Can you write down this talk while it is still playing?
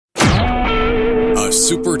a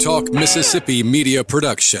Super Talk Mississippi media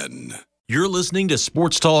production. You're listening to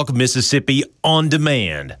Sports Talk Mississippi On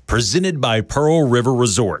Demand, presented by Pearl River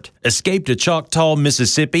Resort. Escape to Choctaw,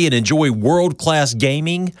 Mississippi and enjoy world-class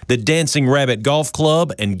gaming, the Dancing Rabbit Golf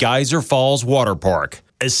Club, and Geyser Falls Water Park.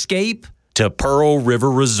 Escape to Pearl River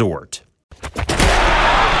Resort. To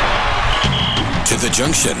the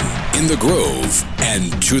junction, in the Grove,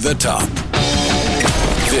 and to the top.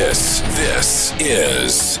 This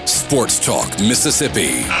is Sports Talk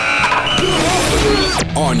Mississippi.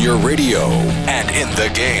 On your radio and in the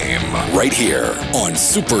game, right here on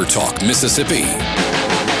Super Talk Mississippi.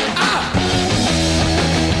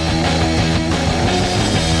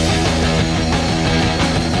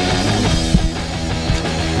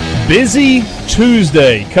 Busy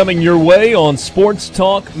Tuesday coming your way on Sports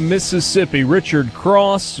Talk Mississippi. Richard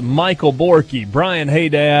Cross, Michael Borky, Brian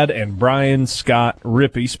Haydad, and Brian Scott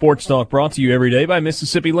Rippey. Sports Talk brought to you every day by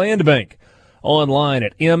Mississippi Land Bank. Online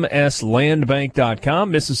at mslandbank.com.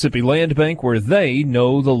 Mississippi Land Bank, where they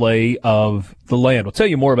know the lay of the land. We'll tell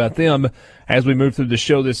you more about them as we move through the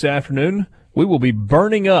show this afternoon. We will be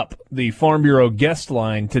burning up the Farm Bureau guest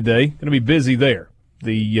line today. Going to be busy there.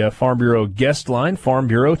 The Farm Bureau guest line, Farm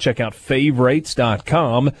Bureau. Check out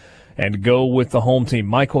favorites.com and go with the home team.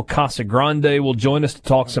 Michael Casagrande will join us to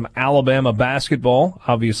talk some Alabama basketball.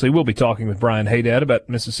 Obviously, we'll be talking with Brian Haydad about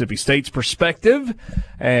Mississippi State's perspective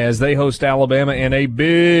as they host Alabama in a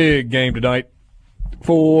big game tonight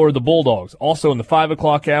for the Bulldogs. Also in the 5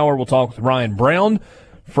 o'clock hour, we'll talk with Ryan Brown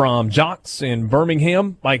from Jocks in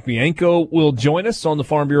Birmingham. Mike Bianco will join us on the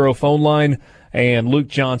Farm Bureau phone line, and Luke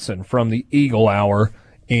Johnson from the Eagle Hour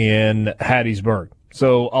in Hattiesburg.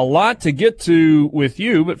 So a lot to get to with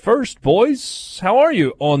you, but first, boys, how are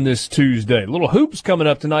you on this Tuesday? Little hoops coming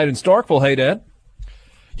up tonight in Starkville. Hey, Dad.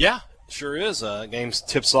 Yeah, sure is. Game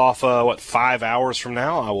tips off, 5 hours from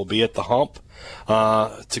now. I will be at the Hump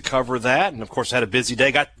to cover that, and of course, had a busy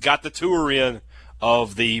day. Got the tour in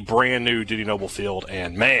of the brand new Dudy Noble Field,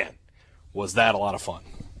 and man, was that a lot of fun.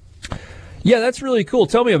 Yeah, that's really cool.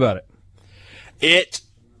 Tell me about it. It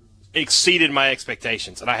exceeded my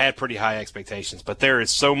expectations, and I had pretty high expectations, but there is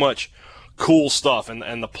so much cool stuff,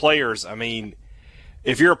 and the players, I mean,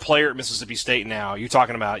 if you're a player at Mississippi State now, you're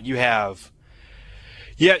talking about you have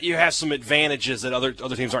some advantages that other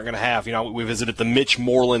teams aren't going to have. You know, we visited the Mitch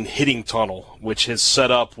Moreland hitting tunnel, which is set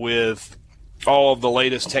up with all of the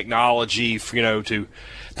latest technology, that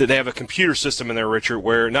they have a computer system in there, Richard,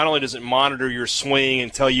 where not only does it monitor your swing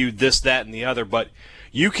and tell you this, that, and the other, but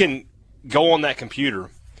you can go on that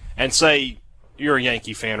computer and say you're a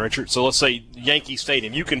Yankee fan, Richard. So let's say Yankee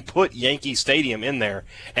Stadium. You can put Yankee Stadium in there,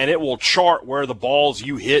 and it will chart where the balls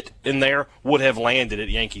you hit in there would have landed at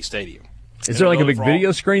Yankee Stadium. Is there like a big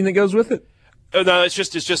video screen that goes with it? No, it's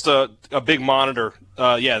just a big monitor.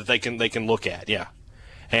 That they can look at. Yeah,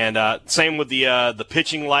 and same with the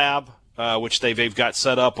pitching lab, which they've got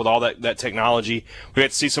set up with all that technology. We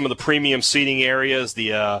got to see some of the premium seating areas.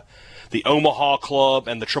 The Omaha Club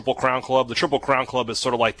and the Triple Crown Club. The Triple Crown Club is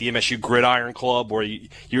sort of like the MSU Gridiron Club, where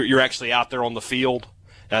you're actually out there on the field.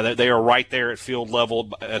 They are right there at field level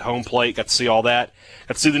at home plate. Got to see all that.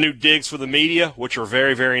 Got to see the new digs for the media, which are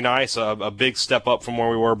very, very nice. A big step up from where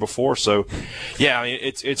we were before. So, yeah, I mean,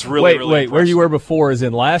 it's really, really Wait, impressive. where you were before is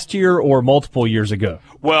in last year or multiple years ago?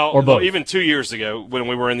 Well, or both? Even 2 years ago when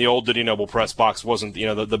we were in the old Dudy Noble press box wasn't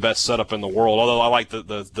the best setup in the world, although I like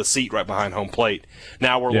the seat right behind home plate.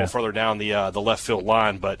 Now we're a little further down the left field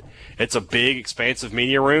line, but it's a big, expansive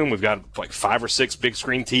media room. We've got like 5 or 6 big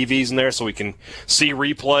screen TVs in there so we can see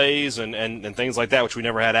replays and things like that, which we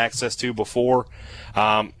never had access to before.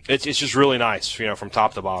 It's just really nice, from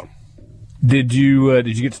top to bottom. Did you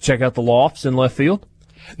get to check out the lofts in left field?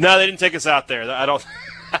 No, they didn't take us out there. I don't.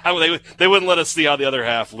 They wouldn't let us see how the other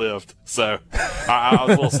half lived, so I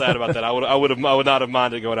was a little sad about that. I would not have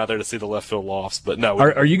minded going out there to see the left field lofts, but no.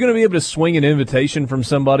 Are you going to be able to swing an invitation from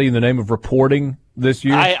somebody in the name of reporting this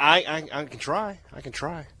year? I can try. I can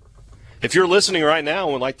try. If you're listening right now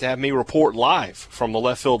and would like to have me report live from the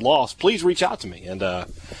left field lofts, please reach out to me, and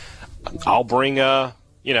I'll bring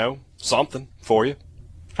something for you.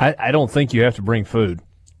 I don't think you have to bring food.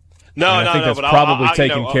 I think that's but probably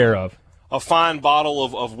taken care of. A fine bottle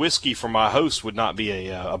of whiskey for my host would not be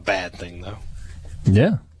a bad thing, though.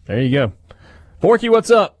 Yeah, there you go. Forky, what's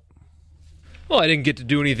up? Well, I didn't get to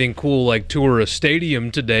do anything cool like tour a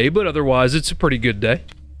stadium today, but otherwise it's a pretty good day.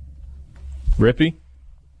 Rippy,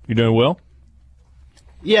 you doing well?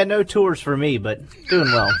 Yeah, no tours for me, but doing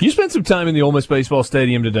well. You spent some time in the Ole Miss baseball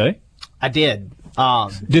stadium today. I did.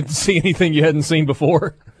 Didn't see anything you hadn't seen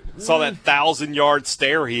before? Saw that 1,000-yard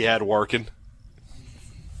stare he had working.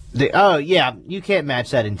 You can't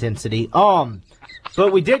match that intensity.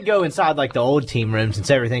 But we did go inside like the old team room since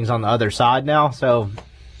everything's on the other side now. So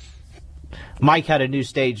Mike had a new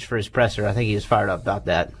stage for his presser. I think he was fired up about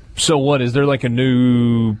that. So what, is there like a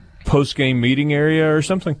new post-game meeting area or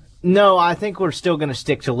something? No, I think we're still going to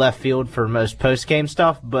stick to left field for most post-game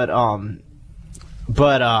stuff, but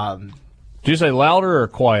did you say louder or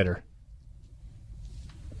quieter?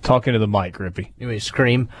 Talking to the mic, Rippy. You mean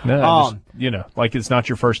scream? No, like it's not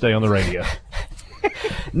your first day on the radio.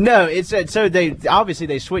 No, it's so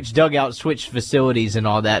they switched dugouts, switched facilities, and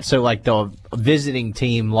all that. So like the visiting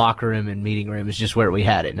team locker room and meeting room is just where we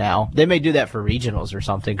had it now. They may do that for regionals or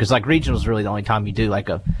something, because like regionals is really the only time you do like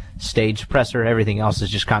a stage presser. Everything else is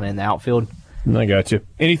just kind of in the outfield. I got you.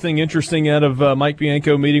 Anything interesting out of Mike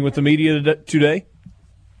Bianco meeting with the media today?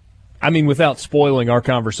 I mean, without spoiling our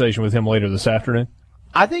conversation with him later this afternoon.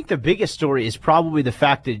 I think the biggest story is probably the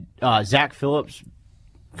fact that Zach Phillips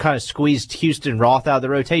kind of squeezed Houston Roth out of the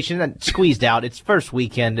rotation. And squeezed out. It's first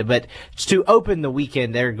weekend, but to open the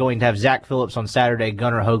weekend, they're going to have Zach Phillips on Saturday,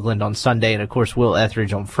 Gunnar Hoagland on Sunday, and, of course, Will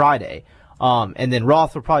Etheridge on Friday. And then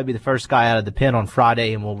Roth will probably be the first guy out of the pen on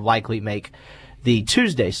Friday and will likely make the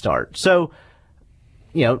Tuesday start. So,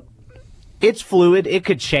 it's fluid. It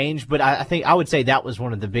could change, but I would say that was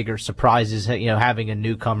one of the bigger surprises, having a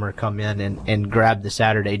newcomer come in and grab the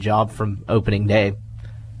Saturday job from opening day.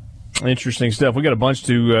 Interesting stuff. We got a bunch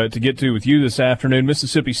to get to with you this afternoon.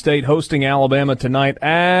 Mississippi State hosting Alabama tonight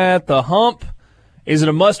at the Hump. Is it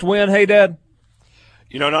a must-win? Hey, Dad?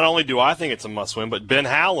 Not only do I think it's a must-win, but Ben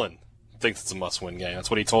Howland thinks it's a must-win game. That's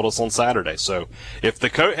what he told us on Saturday. So if the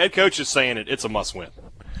head coach is saying it, it's a must-win.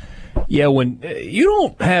 Yeah, when you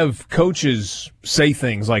don't have coaches say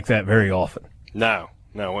things like that very often. No.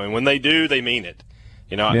 And when they do, they mean it.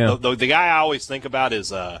 The guy I always think about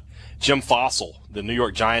is Jim Fossil, the New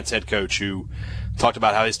York Giants head coach, who talked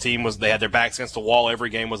about how his team they had their backs against the wall. Every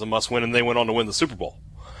game was a must-win, and they went on to win the Super Bowl.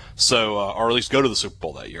 So, or at least go to the Super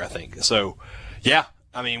Bowl that year, I think. So, yeah,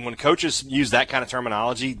 I mean, when coaches use that kind of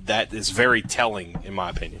terminology, that is very telling, in my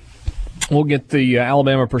opinion. We'll get the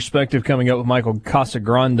Alabama perspective coming up with Michael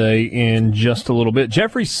Casagrande in just a little bit.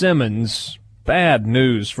 Jeffrey Simmons, bad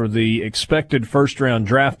news for the expected first-round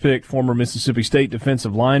draft pick, former Mississippi State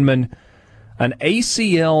defensive lineman. An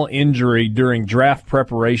ACL injury during draft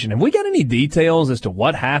preparation. Have we got any details as to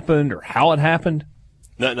what happened or how it happened?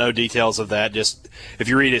 No details of that. Just if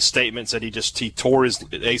you read his statement, said he tore his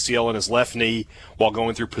ACL in his left knee while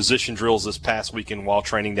going through position drills this past weekend while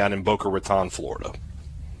training down in Boca Raton, Florida.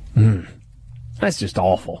 That's just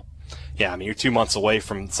awful. Yeah, I mean, you're 2 months away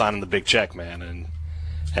from signing the big check, man, and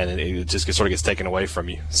it just sort of gets taken away from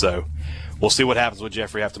you. So we'll see what happens with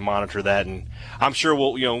Jeffrey. Have to monitor that, and I'm sure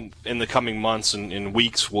we'll, in the coming months and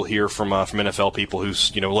weeks, we'll hear from NFL people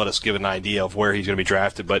who's, let us give an idea of where he's going to be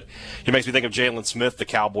drafted. But it makes me think of Jalen Smith, the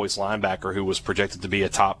Cowboys linebacker, who was projected to be a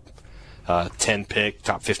top 10 pick,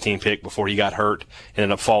 top 15 pick before he got hurt,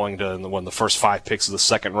 ended up falling to one of the first 5 picks of the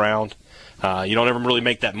second round. You don't ever really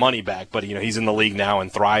make that money back, but he's in the league now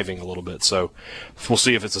and thriving a little bit. So we'll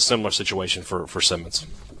see if it's a similar situation for Simmons.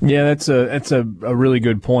 Yeah, that's a really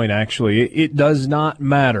good point, actually. It does not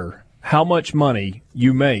matter how much money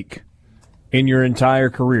you make in your entire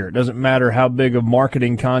career. It doesn't matter how big of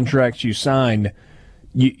marketing contracts you sign.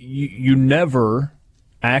 You never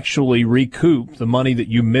actually recoup the money that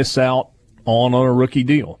you miss out on a rookie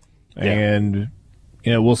deal. Yeah. And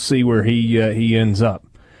we'll see where he ends up.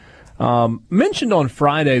 Mentioned on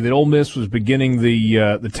Friday that Ole Miss was beginning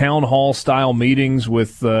the town hall style meetings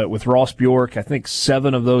with Ross Bjork. I think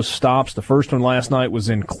 7 of those stops. The first one last night was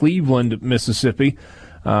in Cleveland, Mississippi.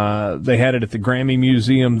 They had it at the Grammy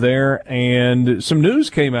Museum there, and some news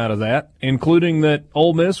came out of that, including that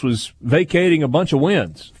Ole Miss was vacating a bunch of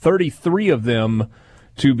wins, 33 of them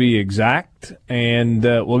to be exact, and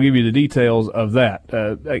we'll give you the details of that.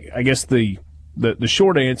 I guess the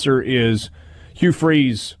short answer is Hugh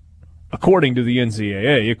Freeze, according to the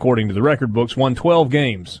NCAA, according to the record books, won 12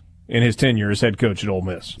 games in his tenure as head coach at Ole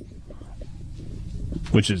Miss,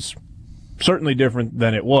 which is certainly different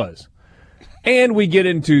than it was. And we get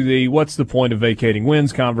into the what's the point of vacating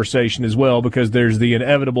wins conversation as well, because there's the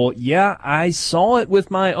inevitable, yeah, I saw it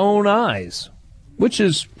with my own eyes, which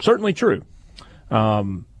is certainly true.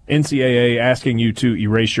 NCAA asking you to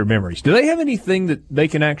erase your memories. Do they have anything that they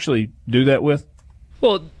can actually do that with?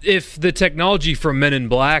 Well, if the technology from Men in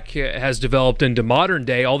Black has developed into modern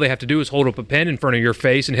day, all they have to do is hold up a pen in front of your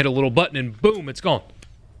face and hit a little button, and boom, it's gone.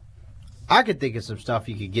 I could think of some stuff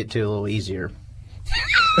you could get to a little easier.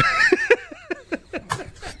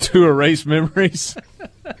 To erase memories?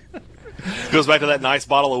 Goes back to that nice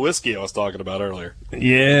bottle of whiskey I was talking about earlier.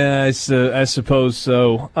 Yeah, I suppose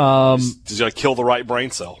so. He's going to kill the right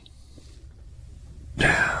brain cell.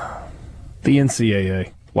 The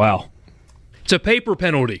NCAA. Wow. It's a paper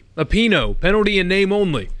penalty, a Pino penalty in name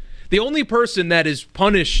only. The only person that is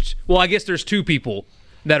punished, well, I guess there's two people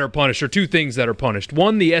that are punished, or two things that are punished.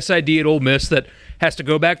 One, the SID at Ole Miss that has to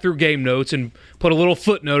go back through game notes and put a little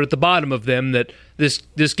footnote at the bottom of them that this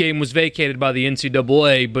game was vacated by the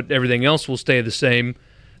NCAA, but everything else will stay the same.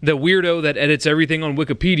 The weirdo that edits everything on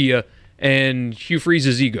Wikipedia, and Hugh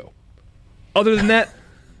Freeze's ego. Other than that,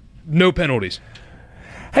 no penalties.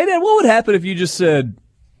 Hey, Dad, what would happen if you just said,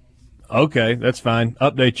 okay, that's fine,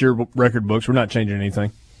 update your record books, we're not changing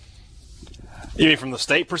anything? You mean from the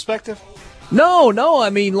state perspective? No, I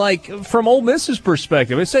mean, like, from Ole Miss's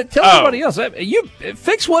perspective. It said, tell everybody else, you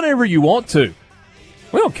fix whatever you want to.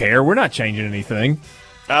 We don't care. We're not changing anything.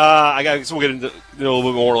 I guess we'll get into a little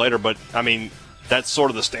bit more later, but, I mean, that's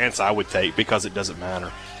sort of the stance I would take because it doesn't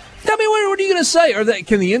matter. I mean, what are you going to say?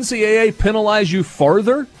 Can the NCAA penalize you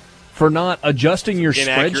further for not adjusting your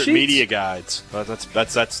Inaccurate spreadsheets? media guides.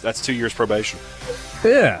 That's 2 years probation.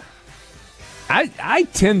 Yeah. I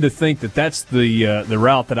tend to think that that's the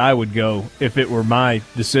route that I would go if it were my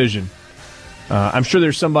decision. I'm sure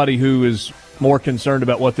there's somebody who is more concerned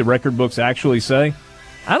about what the record books actually say.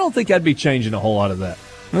 I don't think I'd be changing a whole lot of that.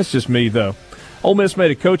 That's just me, though. Ole Miss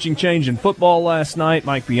made a coaching change in football last night.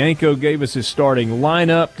 Mike Bianco gave us his starting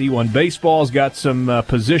lineup. D1 Baseball's got some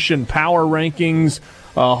position power rankings.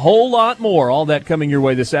 A whole lot more. All that coming your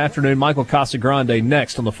way this afternoon. Michael Casagrande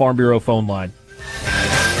next on the Farm Bureau phone line.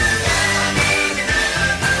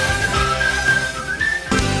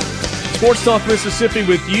 Sports Talk Mississippi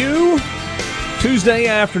with you. Tuesday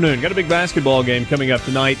afternoon. Got a big basketball game coming up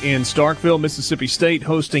tonight in Starkville. Mississippi State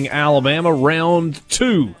hosting Alabama, round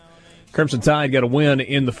 2. Crimson Tide got a win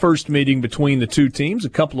in the first meeting between the two teams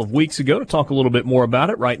a couple of weeks ago. To talk a little bit more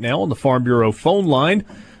about it right now on the Farm Bureau phone line,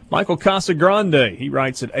 Michael Casagrande. He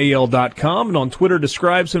writes at AL.com and on Twitter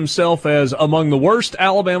describes himself as among the worst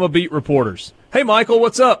Alabama beat reporters. Hey, Michael,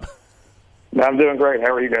 what's up? I'm doing great.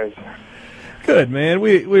 How are you guys? Good, man.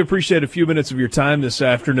 We appreciate a few minutes of your time this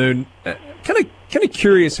afternoon. Kind of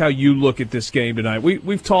curious how you look at this game tonight.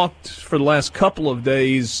 We've talked for the last couple of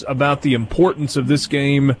days about the importance of this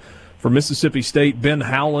game for Mississippi State. Ben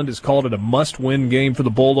Howland has called it a must-win game for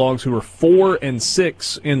the Bulldogs, who are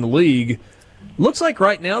 4-6 in the league. Looks like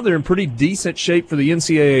right now they're in pretty decent shape for the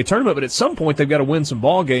NCAA tournament, but at some point they've got to win some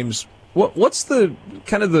ball games. What's the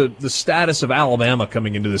kind of the status of Alabama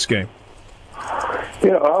coming into this game?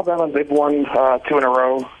 Yeah, Alabama, they've won 2 in a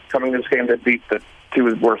row. Coming to this game, they beat the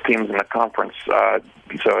 2 worst teams in the conference. So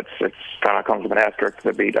it's kind of comes with an asterisk.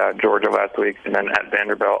 They beat Georgia last week and then at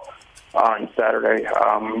Vanderbilt on Saturday.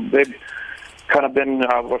 They've kind of been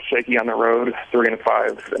a little shaky on the road,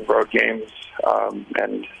 3-5 in road games.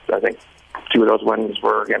 And I think 2 of those wins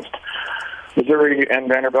were against Missouri and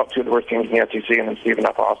Vanderbilt, 2 of the worst teams in the SEC, and then Stephen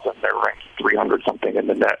F. Austin. They're ranked 300-something in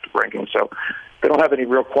the net ranking. So they don't have any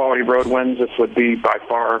real quality road wins. This would be by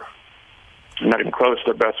far not even close to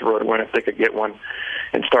their best road win if they could get one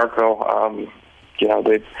in Starkville.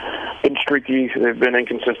 They've been streaky. They've been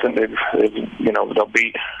inconsistent. They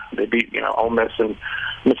beat Ole Miss and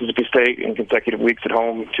Mississippi State in consecutive weeks at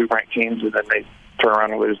home, 2 ranked teams, and then they turn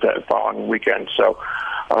around and lose that following weekend. So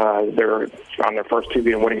they're on their first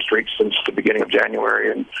 2-game winning streak since the beginning of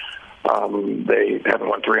January, and they haven't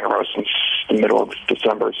won 3 in a row since the middle of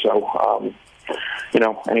December. So,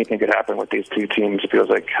 anything could happen with these two teams. It feels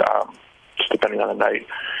like, just depending on the night,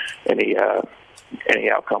 any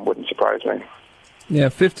outcome wouldn't surprise me. Yeah,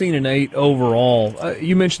 15-8 overall.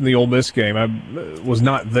 You mentioned the Ole Miss game. I was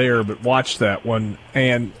not there, but watched that one.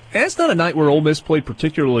 And it's not a night where Ole Miss played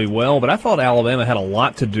particularly well, but I thought Alabama had a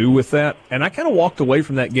lot to do with that. And I kind of walked away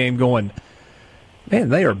from that game going, man,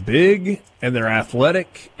 they are big, and they're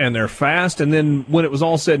athletic, and they're fast. And then when it was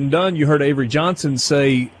all said and done, you heard Avery Johnson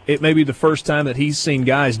say it may be the first time that he's seen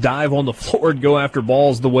guys dive on the floor and go after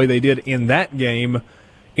balls the way they did in that game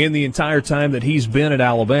in the entire time that he's been at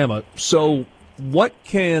Alabama. So what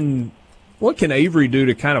can Avery do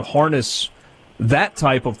to kind of harness that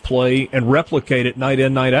type of play and replicate it night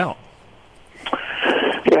in, night out?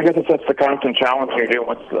 Yeah, I guess that's the constant challenge you're dealing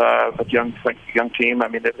with a young team. I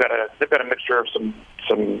mean, they've got a mixture of some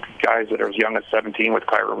guys that are as young as 17 with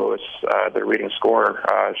Kyra Lewis, their leading scorer,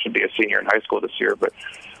 should be a senior in high school this year, but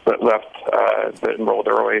left, but enrolled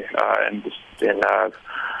early, and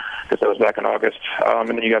because that was back in August. And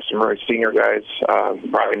then you got some really senior guys.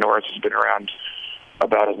 Riley Norris has been around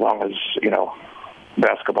about as long as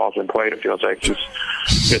basketball's been played. It feels like he's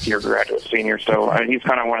fifth-year graduate senior. So he's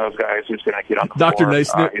kind of one of those guys who's going to get on the Dr.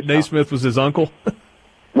 floor. Naismith was his uncle?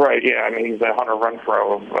 Right, yeah. I mean, he's the Hunter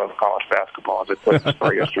Renfrow of college basketball, as it put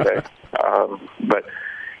for yesterday. But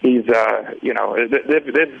he's,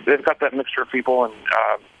 they've got that mixture of people, and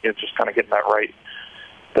it's just kind of getting that right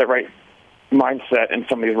mindset in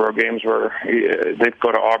some of these road games where they'd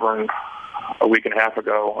go to Auburn a week and a half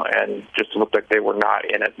ago and just looked like they were not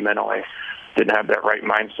in it mentally, didn't have that right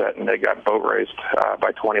mindset, and they got boat raced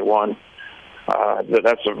by 21.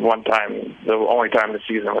 That's the only time this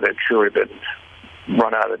season where they've truly been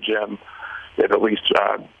run out of the gym. They've at least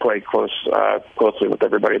played closely with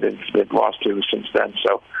everybody they've lost to since then.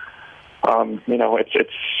 So,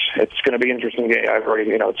 it's going to be an interesting game. I've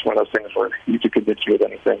already, it's one of those things where you could convince you of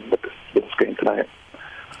anything with this game tonight.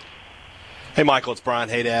 Hey, Michael, it's Brian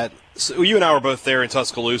Haydad. So you and I were both there in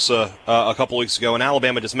Tuscaloosa a couple weeks ago, and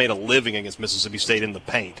Alabama just made a living against Mississippi State in the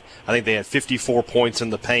paint. I think they had 54 points in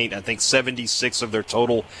the paint. I think 76 of their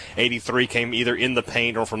total 83 came either in the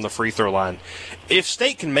paint or from the free throw line. If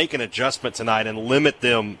State can make an adjustment tonight and limit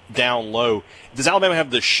them down low, does Alabama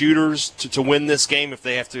have the shooters to win this game if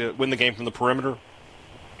they have to win the game from the perimeter?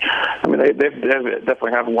 I mean, they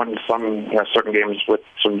definitely have won some certain games with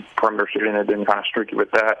some perimeter shooting. They've been kind of streaky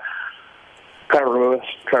with that.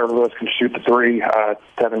 Kyra Lewis can shoot the three.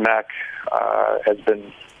 Tevin Mack has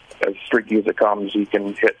been as streaky as it comes. He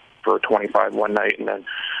can hit for 25 one night and then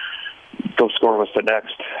go scoreless the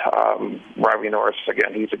next. Riley Norris,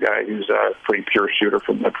 again, he's a guy who's a pretty pure shooter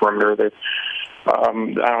from the perimeter. I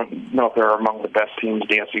don't know if they're among the best teams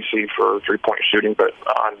in the SEC for three-point shooting, but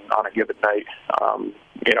on a given night,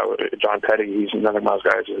 John Petty, he's another one of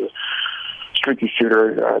those guys who's a streaky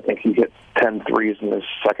shooter. I think he hit 10 threes in his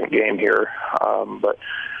second game here, but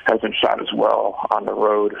hasn't shot as well on the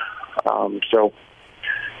road. On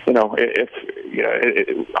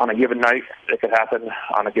a given night, it could happen.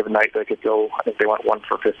 On a given night, they could go. I think they went 1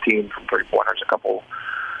 for 15 from 3-pointers a couple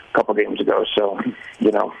games ago. So,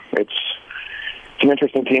 it's an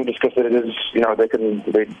interesting team just because it is.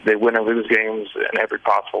 They win and lose games in every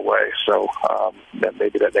possible way. So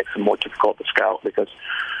maybe that makes them more difficult to scout because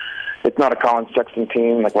it's not a Colin Sexton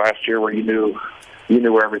team like last year where you knew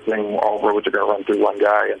everything. All roads are going to run through one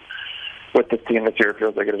guy. And with this team this year, it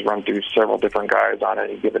feels like it has run through several different guys on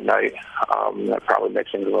any given night. That probably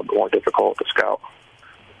makes things a little bit more difficult to scout.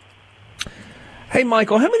 Hey,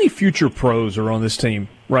 Michael, how many future pros are on this team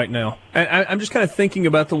right now? I'm just kind of thinking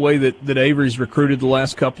about the way that Avery's recruited the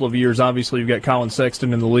last couple of years. Obviously, you've got Colin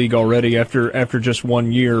Sexton in the league already after just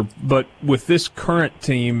 1 year. But with this current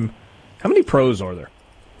team, how many pros are there?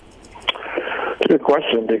 It's a good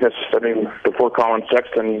question because, before Colin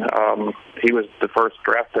Sexton, he was the first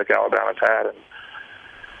draft pick Alabama's had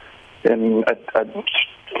in a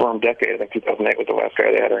firm decade. I think 2008 was the last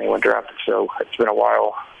guy they had anyone drafted. So it's been a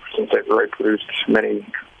while since they've really produced many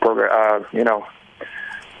programs. I know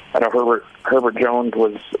Herbert Jones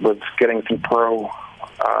was getting some pro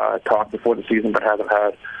talk before the season, but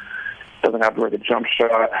doesn't have really the jump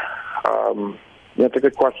shot. It's a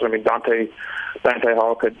good question. Dante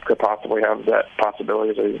Hall could possibly have that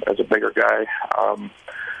possibility as a bigger guy.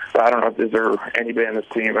 But I don't know, is there anybody in this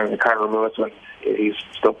team? Kyra Lewis, when he's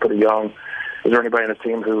still pretty young, is there anybody in this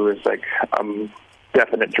team who is like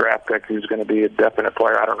definite draft pick who's going to be a definite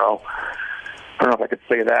player? I don't know if I could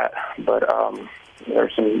say that, but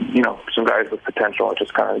there's some guys with potential. It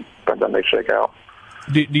just kind of depends on they shake out.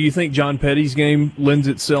 Do you think John Petty's game lends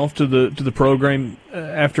itself to the program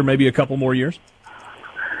after maybe a couple more years?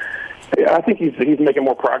 Yeah, I think he's making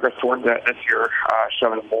more progress towards that this year,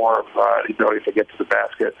 showing more of the ability to get to the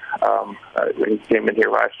basket. When he came in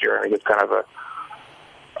here last year, I think it's kind of a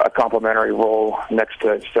complimentary role next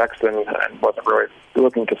to Sexton and wasn't really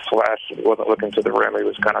looking to slash, wasn't looking to the rim. He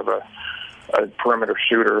was kind of a perimeter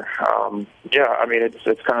shooter.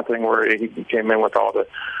 It's kind of thing where he came in with all the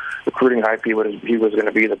recruiting hype. He was going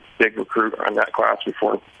to be the big recruit in that class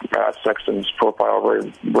before Sexton's profile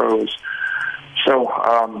really rose. So,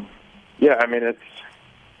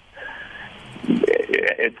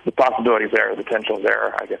 it's the possibilities there, the potential's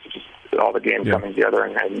there. I guess it's just all the games coming together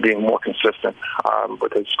and being more consistent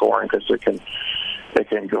with his scoring because they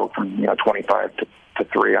can go from 25 to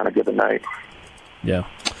 3 on a given night. Yeah.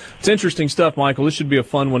 It's interesting stuff, Michael. This should be a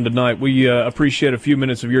fun one tonight. We appreciate a few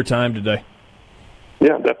minutes of your time today.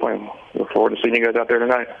 Yeah, definitely. Look forward to seeing you guys out there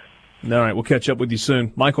tonight. All right, we'll catch up with you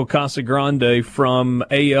soon. Michael Casagrande from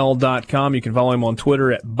AL.com. You can follow him on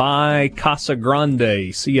Twitter at @ByCasagrande,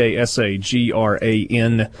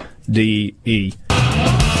 CasaGrande.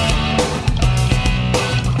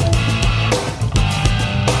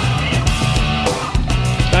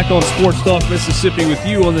 Back back on Sports Talk Mississippi with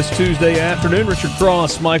you on this Tuesday afternoon. Richard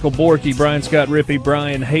Cross, Michael Borky, Brian Scott Rippey,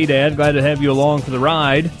 Brian Haydad. Glad to have you along for the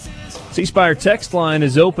ride. C Spire text line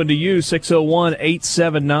is open to you,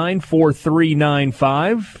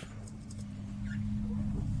 601-879-4395.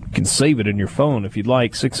 You can save it in your phone if you'd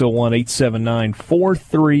like,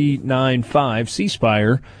 601-879-4395. C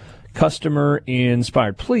Spire, customer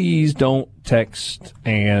inspired. Please don't text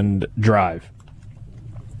and drive.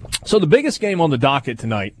 So the biggest game on the docket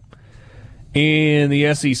tonight in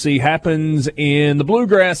the SEC happens in the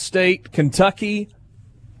Bluegrass State, Kentucky.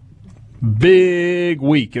 Big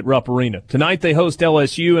week at Rupp Arena. Tonight they host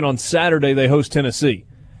LSU, and on Saturday they host Tennessee.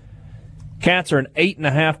 Cats are an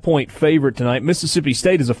 8.5-point favorite tonight. Mississippi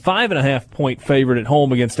State is a 5.5-point favorite at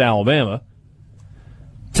home against Alabama.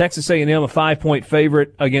 Texas A&M a 5-point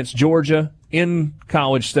favorite against Georgia in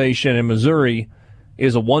College Station, and Missouri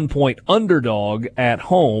is a 1-point underdog at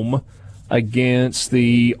home against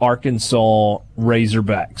the Arkansas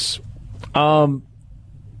Razorbacks.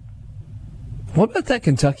 What about that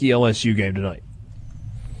Kentucky-LSU game tonight?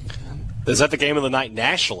 Is that the game of the night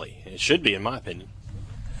nationally? It should be, in my opinion.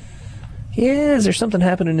 Yeah, is there something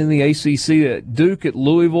happening in the ACC? Duke at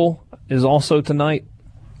Louisville is also tonight.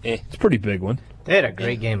 It's a pretty big one. They had a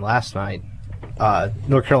great game last night.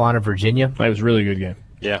 North Carolina, Virginia. That was a really good game.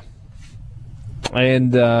 Yeah.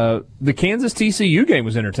 And the Kansas-TCU game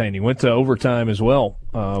was entertaining. Went to overtime as well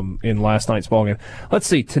in last night's ballgame. Let's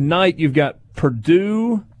see. Tonight you've got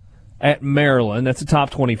Purdue at Maryland. That's a top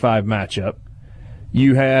 25 matchup.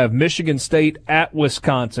 You have Michigan State at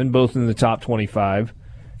Wisconsin, both in the top 25.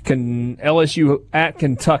 LSU at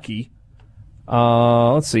Kentucky.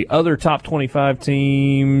 Let's see. Other top 25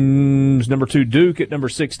 teams. Number 2, Duke at number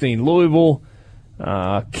 16, Louisville.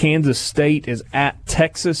 Kansas State is at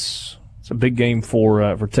Texas. It's a big game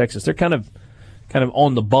for Texas. They're kind of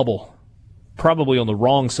on the bubble, probably on the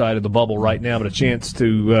wrong side of the bubble right now, but a chance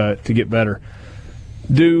to get better.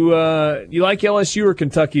 Do you like LSU or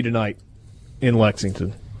Kentucky tonight in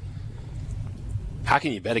Lexington? How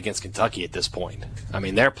can you bet against Kentucky at this point? I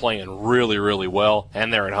mean, they're playing really, really well,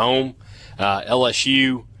 and they're at home.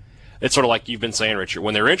 LSU, it's sort of like you've been saying, Richard.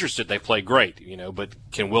 When they're interested, they play great, but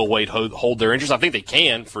can Will Wade hold their interest? I think they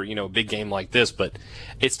can for, a big game like this, but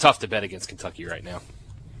it's tough to bet against Kentucky right now.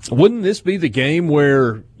 Wouldn't this be the game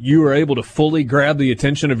where you are able to fully grab the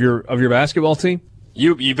attention of your basketball team?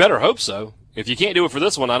 You better hope so. If you can't do it for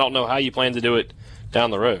this one, I don't know how you plan to do it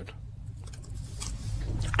down the road.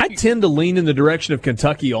 I tend to lean in the direction of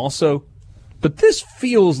Kentucky also, but this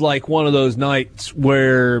feels like one of those nights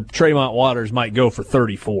where Tremont Waters might go for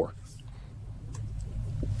 34.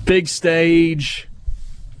 Big stage,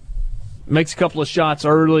 makes a couple of shots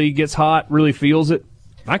early, gets hot, really feels it.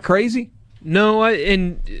 Am I crazy? No,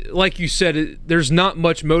 and like you said, there's not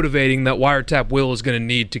much motivating that Wiretap Will is going to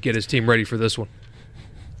need to get his team ready for this one.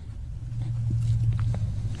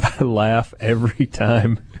 I laugh every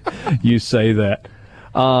time you say that.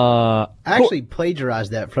 I actually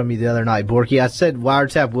plagiarized that from you the other night, Borky. I said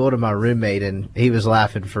Wiretap Will to my roommate, and he was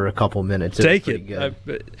laughing for a couple minutes. Take it.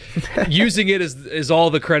 Using it is all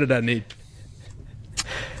the credit I need.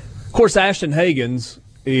 Of course, Ashton Hagans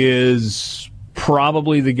is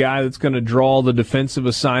probably the guy that's going to draw the defensive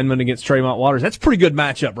assignment against Tremont Waters. That's a pretty good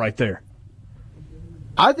matchup right there.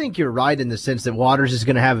 I think you're right in the sense that Waters is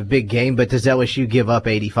going to have a big game, but does LSU give up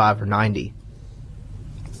 85 or 90?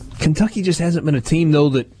 Kentucky just hasn't been a team, though,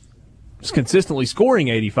 that is consistently scoring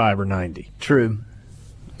 85 or 90. True.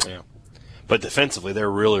 Yeah. But defensively,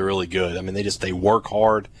 they're really, really good. I mean, they work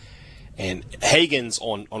hard. And Hagans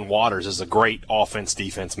on Waters is a great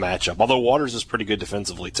offense-defense matchup, although Waters is pretty good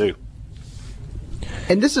defensively, too.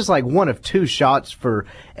 And this is like one of two shots for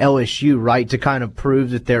LSU, right, to kind of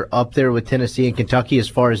prove that they're up there with Tennessee and Kentucky as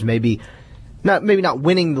far as maybe not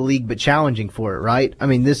winning the league, but challenging for it, right? I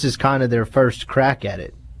mean, this is kind of their first crack at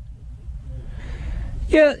it.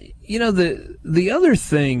 Yeah, the other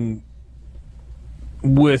thing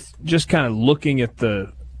with just kind of looking at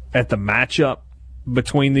the matchup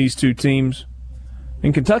between these two teams,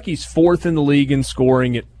 and Kentucky's fourth in the league in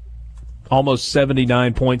scoring at almost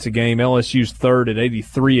 79 points a game. LSU's third at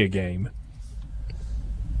 83 a game.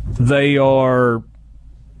 They are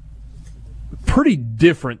pretty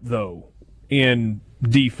different, though, in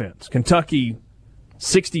defense. Kentucky,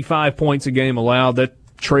 65 points a game allowed. That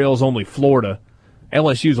trails only Florida.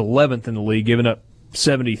 LSU's 11th in the league, giving up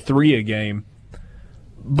 73 a game.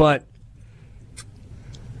 But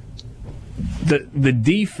the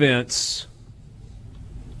defense,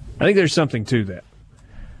 I think there's something to that.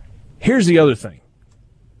 Here's the other thing.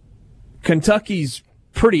 Kentucky's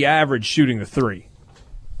pretty average shooting the three.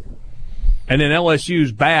 And then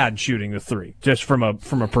LSU's bad shooting the three, just from a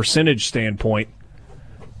percentage standpoint.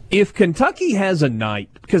 If Kentucky has a night,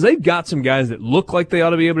 because they've got some guys that look like they ought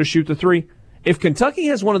to be able to shoot the three, if Kentucky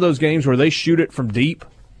has one of those games where they shoot it from deep,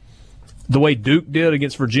 the way Duke did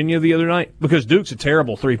against Virginia the other night, because Duke's a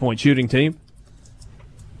terrible three-point shooting team,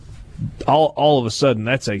 all of a sudden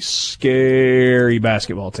that's a scary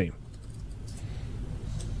basketball team.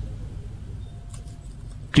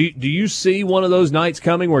 Do you see one of those nights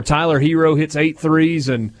coming where Tyler Hero hits 8 threes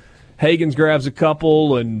and Higgins grabs a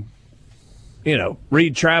couple and,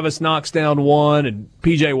 Reed Travis knocks down one and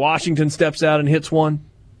P.J. Washington steps out and hits one?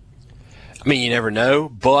 I mean, you never know,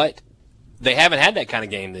 but they haven't had that kind of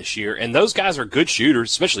game this year, and those guys are good shooters,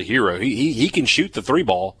 especially Hero. He can shoot the three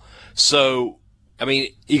ball. So, I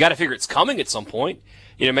mean, you got to figure it's coming at some point.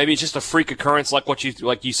 Maybe it's just a freak occurrence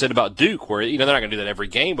like you said about Duke, where, they're not going to do that every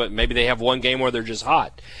game, but maybe they have one game where they're just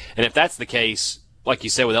hot. And if that's the case, like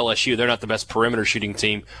you said with LSU, they're not the best perimeter shooting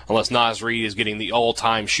team unless Naz Reid is getting the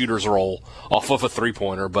all-time shooter's roll off of a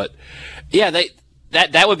three-pointer. But, yeah,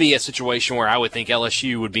 that would be a situation where I would think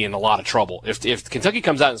LSU would be in a lot of trouble. If Kentucky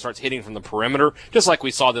comes out and starts hitting from the perimeter, just like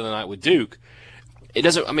we saw the other night with Duke,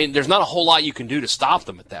 there's not a whole lot you can do to stop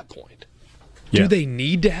them at that point. Yeah. Do they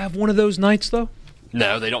need to have one of those nights, though?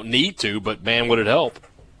 No, they don't need to, but, man, would it help.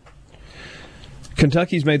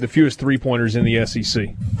 Kentucky's made the fewest three-pointers in the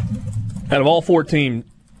SEC. Out of all 14,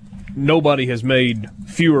 nobody has made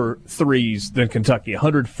fewer threes than Kentucky,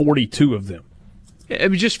 142 of them. I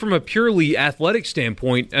mean, just from a purely athletic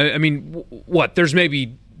standpoint, there's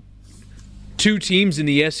maybe 2 teams in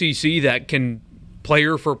the SEC that can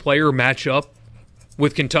player for player match up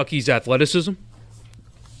with Kentucky's athleticism?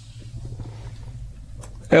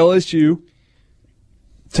 LSU,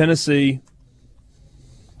 Tennessee,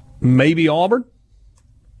 maybe Auburn?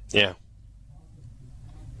 Yeah.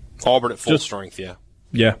 Auburn at full strength, yeah.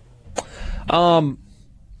 Yeah.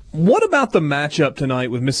 What about the matchup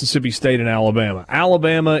tonight with Mississippi State and Alabama?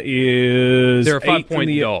 Alabama is... They're a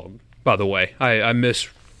 5-point dog, by the way. I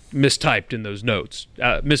mistyped in those notes.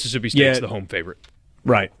 Mississippi State's the home favorite.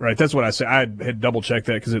 Right. That's what I said. I had double-checked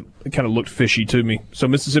that because it kind of looked fishy to me. So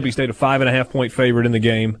Mississippi State, a 5.5-point favorite in the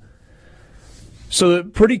game. So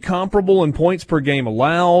pretty comparable in points per game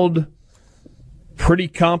allowed. Pretty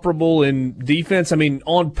comparable in defense. I mean,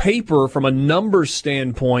 on paper, from a numbers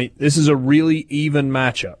standpoint, this is a really even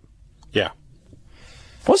matchup. Yeah.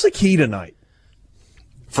 What's the key tonight?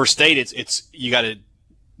 For State, it's you got to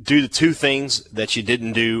do the 2 things that you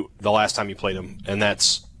didn't do the last time you played them, and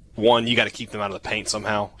that's, one, you got to keep them out of the paint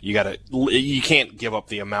somehow. You can't give up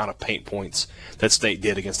the amount of paint points that State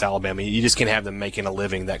did against Alabama. You just can't have them making a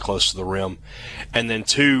living that close to the rim. And then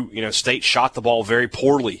 2, State shot the ball very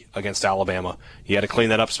poorly against Alabama. You got to clean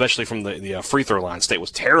that up, especially from the free throw line. State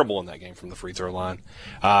was terrible in that game from the free throw line.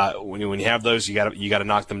 When you have those, you got to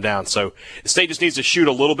knock them down. So State just needs to shoot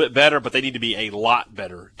a little bit better, but they need to be a lot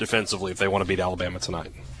better defensively if they want to beat Alabama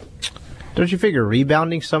tonight. Don't you figure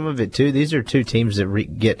rebounding some of it, too? These are 2 teams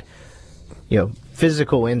that get,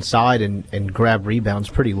 physical inside and grab rebounds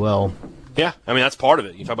pretty well. Yeah, I mean, that's part of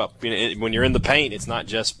it. You talk about when you're in the paint, it's not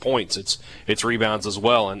just points, it's rebounds as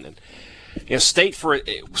well. And State, for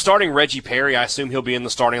starting Reggie Perry, I assume he'll be in the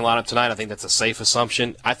starting lineup tonight. I think that's a safe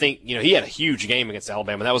assumption. I think, he had a huge game against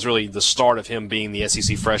Alabama. That was really the start of him being the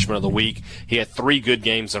SEC Freshman of the Week. He had 3 good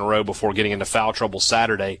games in a row before getting into foul trouble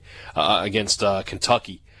Saturday against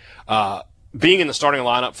Kentucky. Being in the starting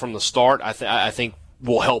lineup from the start, I think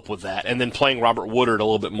will help with that. And then playing Robert Woodard a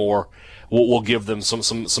little bit more will give them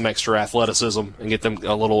some extra athleticism and get them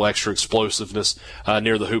a little extra explosiveness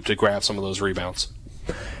near the hoop to grab some of those rebounds.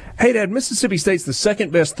 Hey, Dad, Mississippi State's the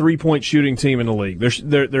second best 3-point shooting team in the league.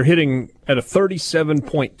 They're hitting at a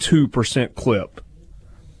 37.2% clip,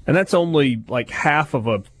 and that's only like half of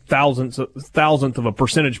a thousandth of a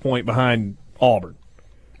percentage point behind Auburn.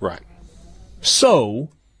 Right. So,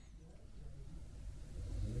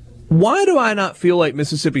 why do I not feel like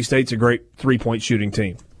Mississippi State's a great 3-point shooting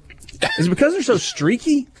team? Is it because they're so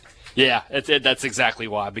streaky? Yeah, that's exactly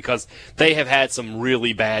why. Because they have had some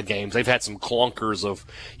really bad games. They've had some clunkers of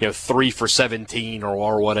 3 for 17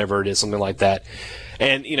 or whatever it is, something like that.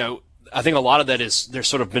 And I think a lot of that is they're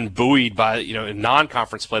sort of been buoyed by in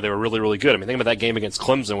non-conference play they were really, really good. I mean, think about that game against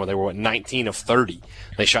Clemson where they were 19 of 30.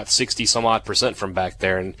 They shot 60-some-odd% from back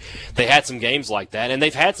there, and they had some games like that. And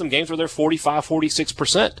they've had some games where they're 45,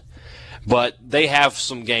 46%. But they have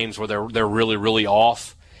some games where they're really, really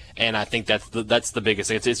off. And I think that's the biggest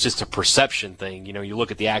thing. It's just a perception thing. You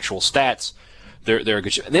look at the actual stats, they're a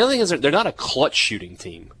good shooter. The other thing is they're not a clutch shooting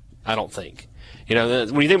team, I don't think. When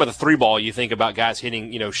you think about the 3-ball, you think about guys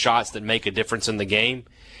hitting, shots that make a difference in the game.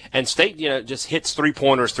 And State, just hits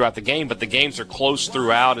 3-pointers throughout the game, but the games are close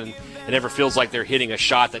throughout, and it never feels like they're hitting a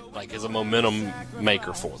shot that like is a momentum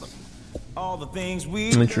maker for them.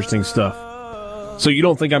 Interesting stuff. So you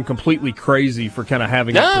don't think I'm completely crazy for kind of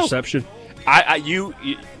having that perception? You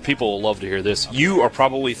people will love to hear this. You are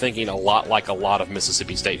probably thinking a lot like a lot of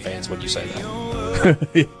Mississippi State fans when you say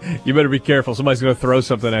that. You better be careful. Somebody's going to throw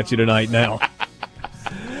something at you tonight now.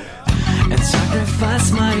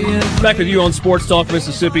 Back with you on Sports Talk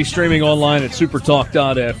Mississippi, streaming online at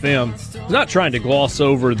supertalk.fm. I was not trying to gloss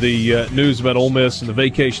over the news about Ole Miss and the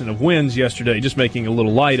vacation of wins yesterday, just making a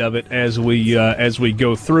little light of it as we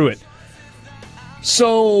go through it.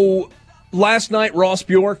 So last night, Ross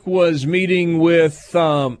Bjork was meeting with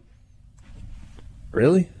Ross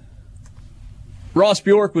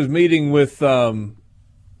Bjork was meeting with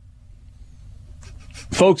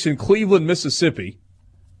folks in Cleveland, Mississippi,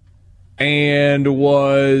 and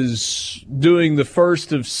was doing the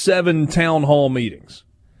first of 7 town hall meetings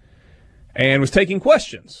and was taking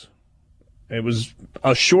questions. It was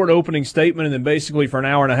a short opening statement, and then basically for an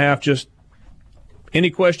hour and a half, just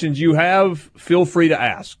any questions you have, feel free to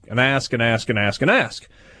ask, and ask, and ask, and ask, and ask.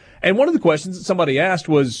 And one of the questions that somebody asked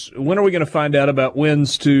was, when are we going to find out about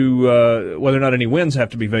wins to whether or not any wins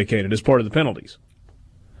have to be vacated as part of the penalties?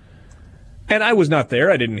 And I was not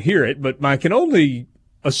there. I didn't hear it, but I can only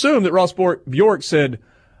assume that Ross Bjork said,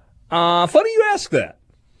 funny you ask that.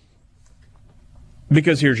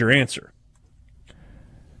 Because here's your answer.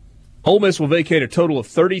 Ole Miss will vacate a total of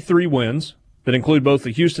 33 wins that include both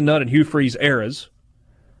the Houston Nutt and Hugh Freeze eras.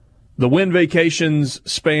 The win vacations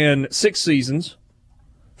span 6 seasons,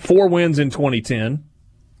 4 wins in 2010,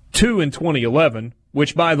 2 in 2011,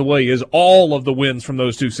 which, by the way, is all of the wins from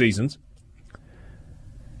those 2 seasons,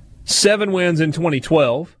 7 wins in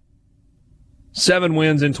 2012, 7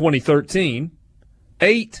 wins in 2013,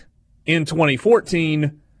 8 in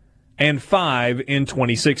 2014, and 5 in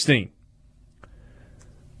 2016.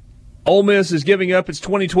 Ole Miss is giving up its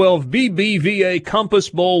 2012 BBVA Compass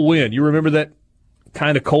Bowl win. You remember that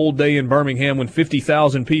kind of cold day in Birmingham when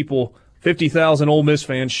 50,000 people, 50,000 Ole Miss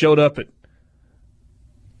fans showed up at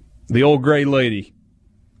the old gray lady,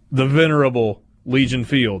 the venerable Legion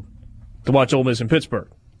Field, to watch Ole Miss in Pittsburgh.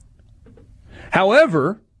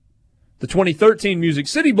 However, the 2013 Music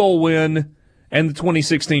City Bowl win and the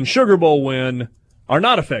 2016 Sugar Bowl win are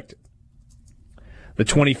not affected. The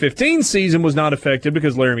 2015 season was not affected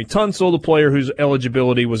because Laramie Tunsil, the player whose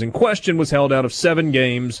eligibility was in question, was held out of 7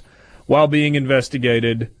 games while being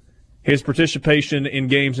investigated. His participation in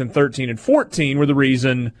games in 13 and 14 were the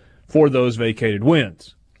reason for those vacated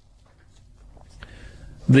wins.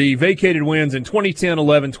 The vacated wins in 2010,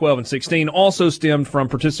 11, 12, and 16 also stemmed from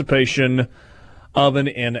participation of an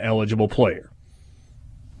ineligible player.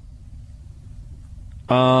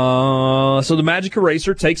 So the Magic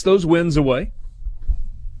Eraser takes those wins away.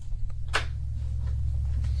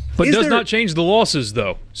 But does not change the losses,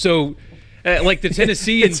 though. So, like the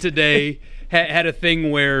Tennesseans today had a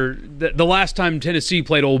thing where the last time Tennessee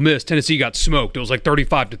played Ole Miss, Tennessee got smoked. It was like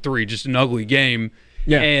 35-3, just an ugly game.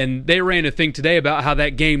 Yeah. And they ran a thing today about how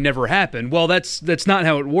that game never happened. Well, that's not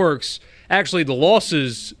how it works. Actually, the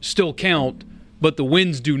losses still count, but the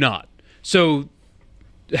wins do not. So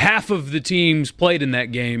half of the teams played in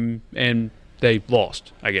that game, and they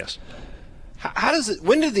lost, I guess. How does it?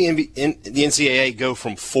 When did the NCAA go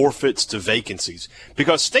from forfeits to vacancies?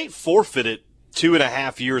 Because State forfeited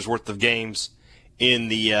 2.5 years worth of games in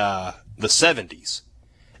the 70s,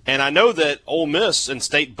 and I know that Ole Miss and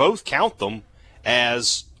State both count them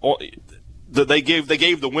as they gave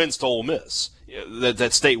the wins to Ole Miss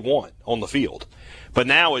that State won on the field. But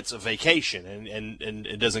now it's a vacation, and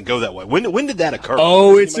it doesn't go that way. When did that occur?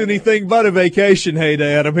 Oh, it's anything but a vacation. Hey,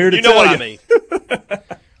 Dad, I'm here to tell you. You know what I mean.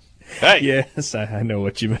 Hey. Yes, I know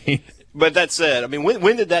what you mean. But that said, I mean,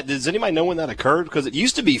 when did that? Does anybody know when that occurred? Because it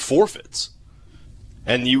used to be forfeits,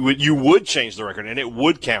 and you would change the record, and it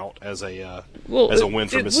would count as a win for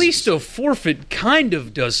Mississippi. At least a forfeit kind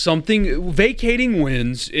of does something. Vacating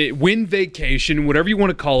wins, win vacation, whatever you want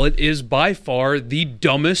to call it, is by far the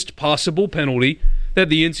dumbest possible penalty that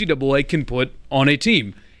the NCAA can put on a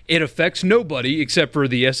team. It affects nobody except for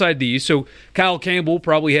the SID. So Kyle Campbell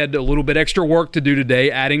probably had a little bit extra work to do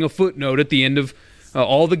today, adding a footnote at the end of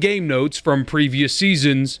all the game notes from previous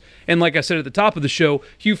seasons. And like I said at the top of the show,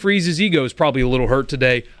 Hugh Freeze's ego is probably a little hurt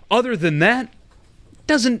today. Other than that, it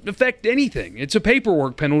doesn't affect anything. It's a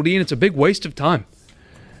paperwork penalty, and it's a big waste of time.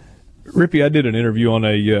 Rippy, I did an interview on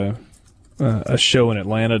a show in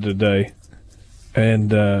Atlanta today,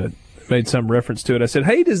 and made some reference to it. I said,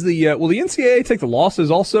 hey, will the NCAA take the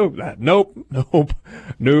losses also? Nope.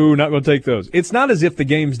 No, not going to take those. It's not as if the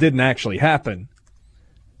games didn't actually happen.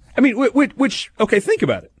 I mean, which okay, think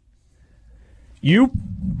about it. You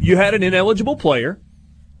had an ineligible player,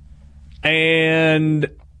 and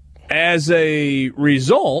as a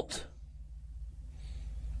result,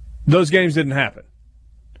 those games didn't happen.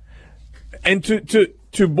 And to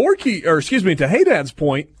Borky, or excuse me, to Haydad's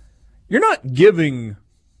point, you're not giving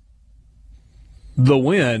the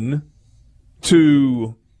win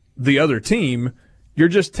to the other team. You're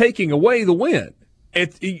just taking away the win.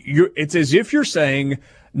 It's as if you're saying,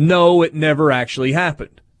 no, it never actually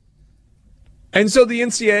happened. And so the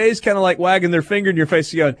NCAA is kind of like wagging their finger in your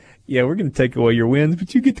face, going, yeah, we're going to take away your wins,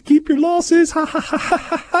 but you get to keep your losses. Ha, ha, ha, ha,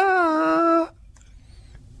 ha, ha.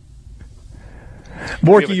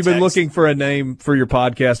 Borky, you've been looking for a name for your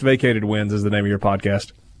podcast. Vacated Wins is the name of your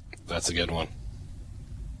podcast. That's a good one.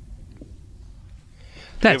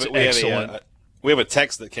 That's excellent. We have a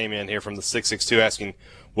text that came in here from the 662 asking,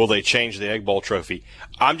 will they change the Egg Bowl trophy?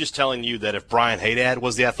 I'm just telling you that if Brian Haydad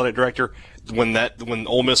was the athletic director, when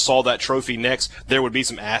Ole Miss saw that trophy next, there would be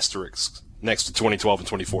some asterisks next to 2012 and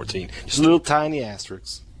 2014. Just little tiny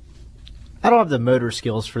asterisks. I don't have the motor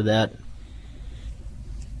skills for that.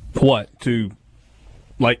 What? To,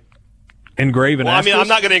 like, engrave an asterisk? I mean, I'm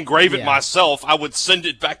not going to engrave it myself. I would send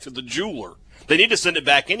it back to the jeweler. They need to send it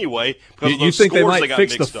back anyway. Because you think they might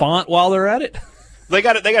fix the font while they're at it? They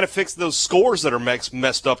got to fix those scores that are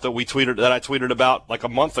messed up that I tweeted about like a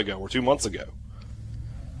month ago or 2 months ago.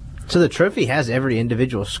 So the trophy has every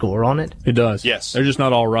individual score on it? It does. Yes. They're just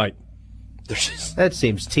not all right. That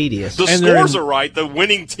seems tedious. The scores are right. The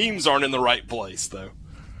winning teams aren't in the right place, though.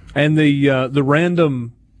 And the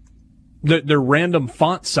random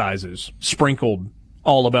font sizes sprinkled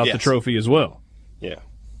all about the trophy as well. Yeah.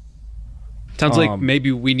 Sounds like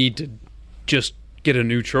maybe we need to just get a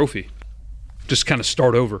new trophy. Just kind of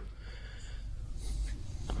start over.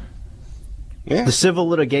 Yeah. The Civil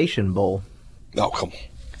Litigation Bowl. Oh, come on.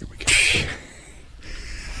 Here we go.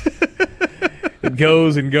 It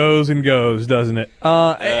goes and goes and goes, doesn't it?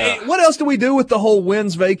 Hey, what else do we do with the whole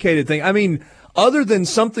wins vacated thing? I mean, other than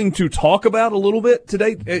something to talk about a little bit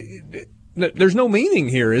today, there's no meaning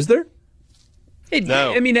here, is there?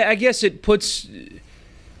 No. I mean, I guess it puts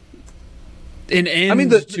an end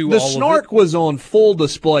to the all snark of it. was on full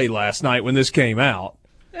display last night when this came out,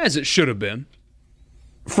 as it should have been,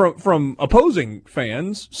 from opposing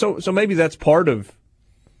fans. So maybe that's part of.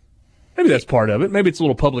 Maybe that's part of it. Maybe it's a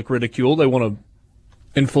little public ridicule they want to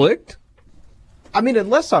inflict. I mean,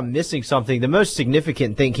 unless I'm missing something, the most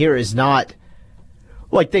significant thing here is not,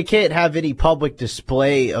 like, they can't have any public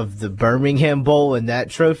display of the Birmingham Bowl and that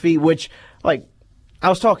trophy, which, like, I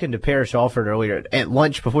was talking to Parrish Alford earlier at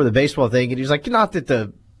lunch before the baseball thing, and he was like, not that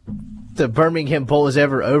the Birmingham Bowl is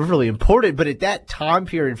ever overly important, but at that time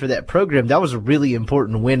period for that program, that was a really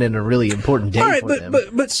important win and a really important day for them.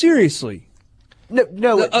 But seriously.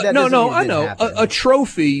 No, I know. A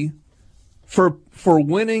trophy for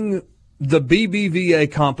winning the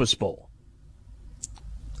BBVA Compass Bowl.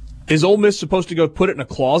 Is Ole Miss supposed to go put it in a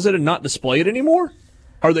closet and not display it anymore?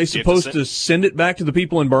 Are they supposed to send it back to the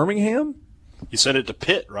people in Birmingham? You sent it to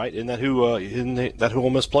Pitt, right? Isn't that who Ole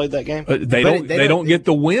Miss played that game? They don't get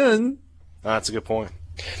the win. That's a good point.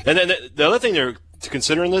 And then the other thing they're to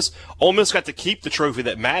consider in this, Ole Miss got to keep the trophy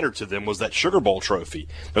that mattered to them was that Sugar Bowl trophy.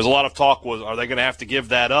 There's a lot of talk are they going to have to give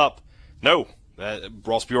that up? No.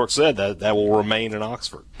 Ross Bjork said that will remain in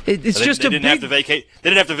Oxford. They didn't have to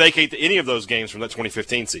vacate any of those games from that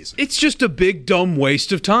 2015 season. It's just a big dumb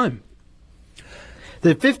waste of time.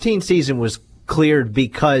 The 15 season was cleared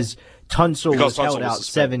because Tunsil was held out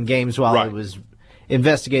 7 games while it was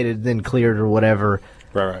investigated, then cleared or whatever.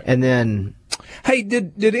 Right. And then, hey,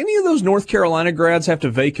 did any of those North Carolina grads have to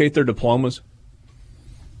vacate their diplomas?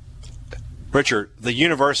 Richard, the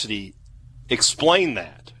university explained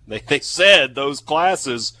that. They said those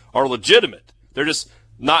classes are legitimate. They're just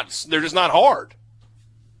not hard.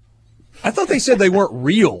 I thought they said they weren't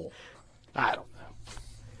real. I don't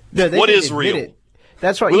know. No, what is real? It.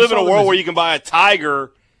 That's right. We live in a world where you can buy a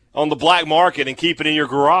tiger on the black market and keep it in your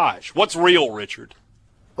garage. What's real, Richard?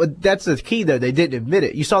 Well, that's the key, though. They didn't admit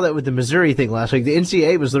it. You saw that with the Missouri thing last week. The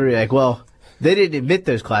NCAA was literally like, well, they didn't admit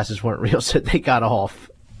those classes weren't real, so they got off.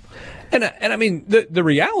 And I mean, the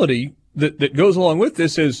reality that goes along with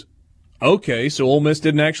this is, okay, so Ole Miss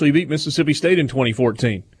didn't actually beat Mississippi State in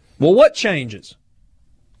 2014. Well, what changes?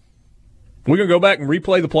 We're going to go back and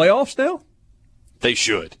replay the playoffs now? They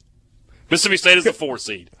should. Mississippi State is the 4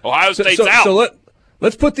 seed. Ohio State's out. So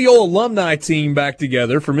let's put the old alumni team back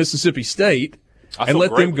together for Mississippi State and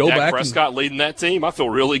let them go back. Prescott leading that team, I feel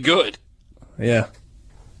really good. Yeah.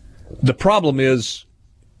 The problem is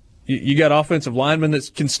you got offensive linemen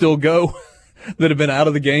that can still go that have been out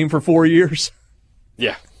of the game for 4 years.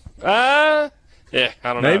 Yeah. Yeah, I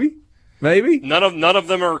don't know. Maybe. None of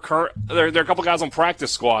them are current. There are a couple guys on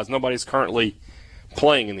practice squads. Nobody's currently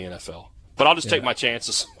playing in the NFL. But I'll just take my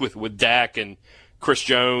chances with Dak and Chris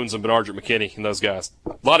Jones and Benardrick McKinney and those guys.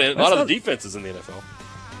 A lot of the defenses in the NFL.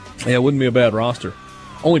 Yeah, it wouldn't be a bad roster.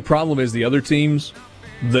 Only problem is the other teams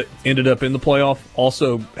that ended up in the playoff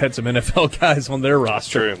also had some NFL guys on their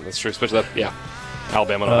roster. That's true. Especially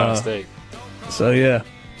Alabama and Ohio State. So, yeah.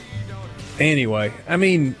 Anyway, I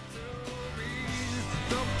mean,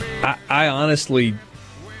 I honestly,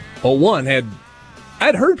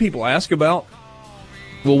 I'd heard people ask about,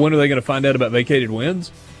 well, when are they going to find out about vacated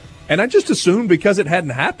wins? And I just assumed because it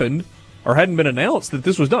hadn't happened or hadn't been announced that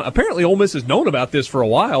this was done. Apparently, Ole Miss has known about this for a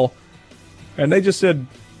while, and they just said,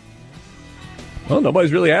 well,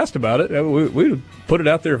 nobody's really asked about it. We put it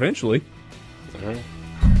out there eventually.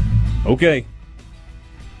 Okay.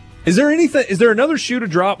 Is there another shoe to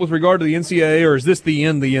drop with regard to the NCAA, or is this the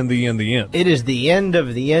end? It is the end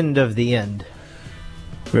of the end of the end.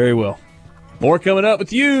 Very well. More coming up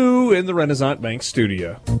with you in the Renaissance Bank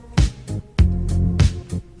studio.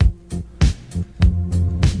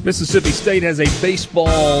 Mississippi State has a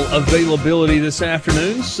baseball availability this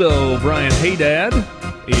afternoon, so Brian Haydad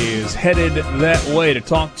is headed that way to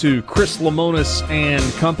talk to Chris Lemonis and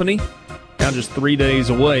company. Now just 3 days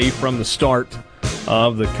away from the start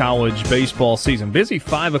of the college baseball season. Busy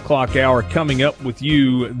 5 o'clock hour coming up with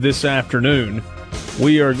you this afternoon.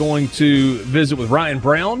 We are going to visit with Ryan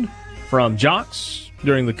Brown from Jocks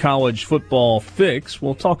during the College Football Fix.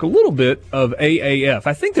 We'll talk a little bit of AAF.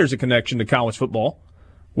 I think there's a connection to college football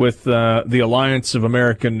with the Alliance of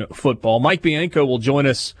American Football. Mike Bianco will join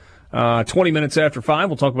us 20 minutes after 5.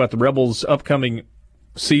 We'll talk about the Rebels' upcoming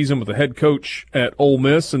season with the head coach at Ole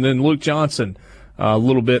Miss, and then Luke Johnson a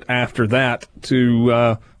little bit after that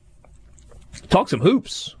to talk some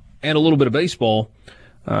hoops and a little bit of baseball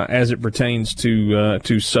as it pertains to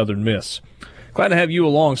Southern Miss. Glad to have you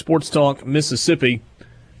along. Sports Talk Mississippi.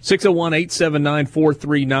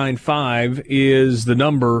 601-879-4395 is the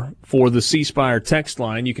number for the C Spire text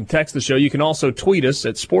line. You can text the show. You can also tweet us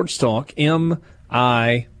at Sports Talk MISS.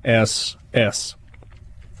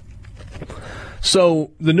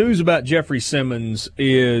 So the news about Jeffrey Simmons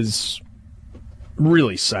is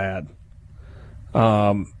really sad.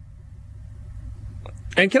 And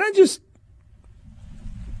can I just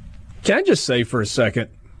say for a second,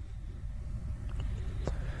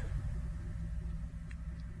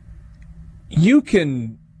 you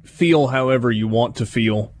can feel however you want to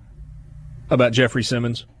feel about Jeffrey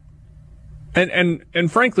Simmons.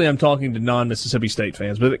 And frankly, I'm talking to non-Mississippi State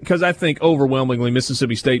fans, but because I think overwhelmingly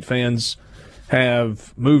Mississippi State fans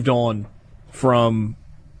have moved on from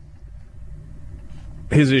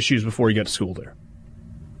his issues before he got to school there.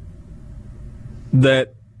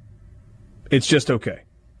 That it's just okay.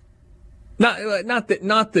 Not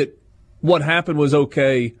that what happened was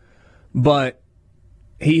okay, but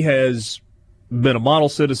he has been a model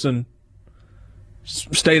citizen,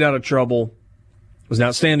 stayed out of trouble, was an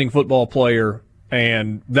outstanding football player,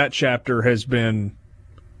 and that chapter has been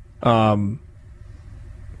it's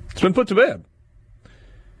been put to bed.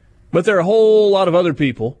 But there are a whole lot of other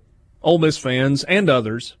people, Ole Miss fans and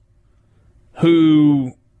others,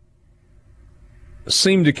 who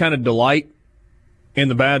seem to kind of delight in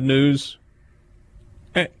the bad news.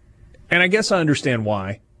 And I guess I understand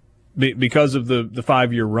why, because of the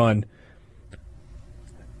 5-year run.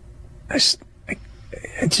 It's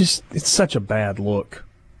such a bad look.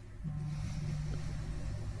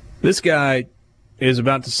 This guy is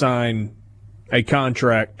about to sign a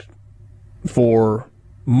contract for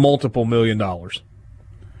multiple $1 million.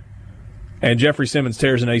 And Jeffrey Simmons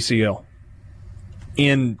tears an ACL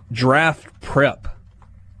in draft prep.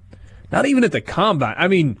 Not even at the combine. I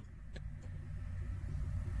mean,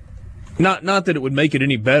 not that it would make it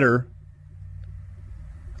any better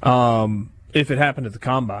if it happened at the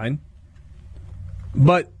combine.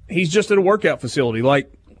 But he's just at a workout facility like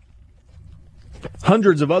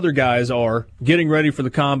hundreds of other guys are, getting ready for the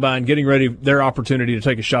combine, getting ready their opportunity to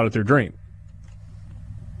take a shot at their dream.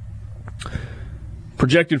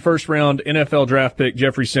 Projected first-round NFL draft pick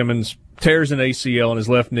Jeffrey Simmons tears an ACL in his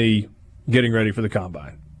left knee, getting ready for the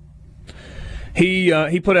combine. He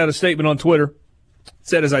put out a statement on Twitter.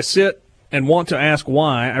 Said, "As I sit and want to ask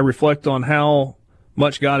why, I reflect on how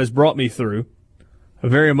much God has brought me through. A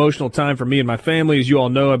very emotional time for me and my family. As you all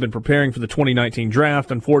know, I've been preparing for the 2019 draft.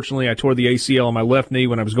 Unfortunately, I tore the ACL on my left knee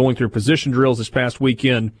when I was going through position drills this past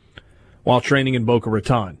weekend while training in Boca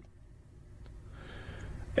Raton."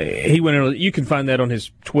 He went in. You can find that on his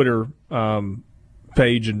Twitter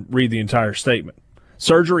page and read the entire statement.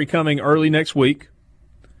 Surgery coming early next week.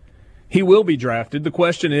 He will be drafted. The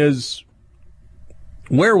question is,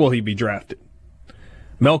 where will he be drafted?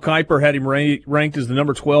 Mel Kiper had him ranked as the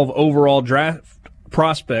number 12 overall draft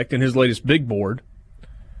prospect in his latest big board.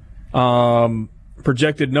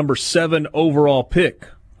 Projected number 7 overall pick,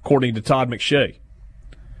 according to Todd McShay.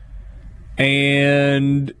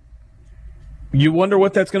 And you wonder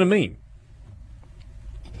what that's going to mean.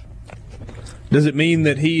 Does it mean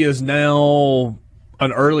that he is now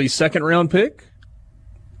an early second-round pick?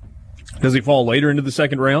 Does he fall later into the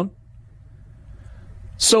second round?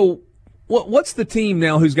 So what's the team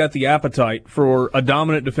now who's got the appetite for a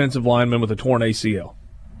dominant defensive lineman with a torn ACL?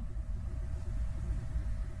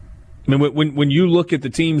 I mean, when you look at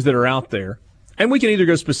the teams that are out there, and we can either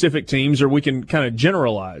go specific teams or we can kind of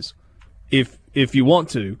generalize if you want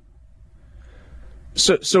to.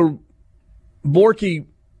 So Borky,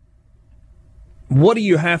 what do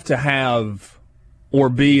you have to have or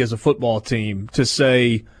be as a football team to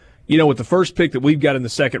say, with the first pick that we've got in the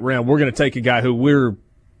second round, we're going to take a guy who we're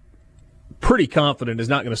pretty confident is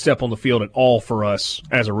not going to step on the field at all for us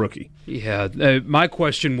as a rookie? Yeah, my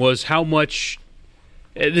question was how much,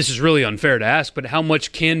 this is really unfair to ask, but how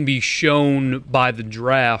much can be shown by the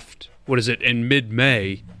draft, in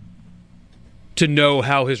mid-May, to know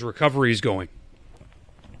how his recovery is going?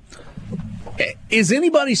 Is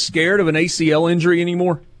anybody scared of an ACL injury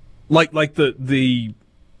anymore? Like the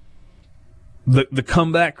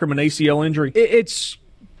comeback from an ACL injury? It's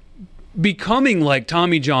becoming like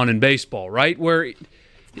Tommy John in baseball, right? Where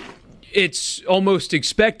it's almost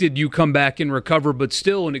expected you come back and recover, but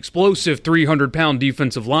still an explosive 300-pound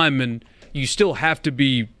defensive lineman, you still have to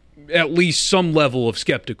be at least some level of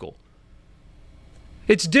skeptical.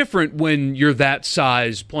 It's different when you're that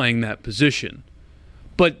size playing that position.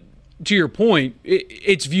 But to your point,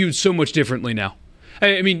 it's viewed so much differently now.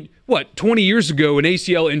 I mean, 20 years ago, an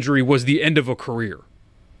ACL injury was the end of a career.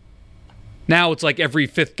 Now it's like every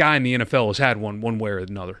fifth guy in the NFL has had one way or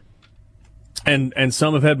another. And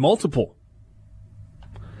some have had multiple.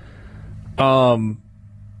 Dan,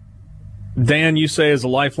 you say as a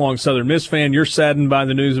lifelong Southern Miss fan, you're saddened by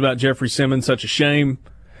the news about Jeffrey Simmons, such a shame.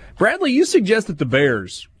 Bradley, you suggest that the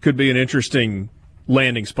Bears could be an interesting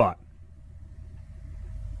landing spot.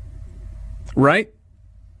 Right?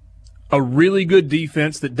 A really good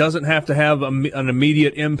defense that doesn't have to have an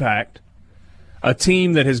immediate impact. A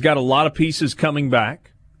team that has got a lot of pieces coming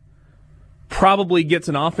back. Probably gets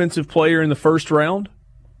an offensive player in the first round.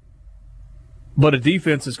 But a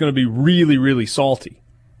defense that's going to be really, really salty.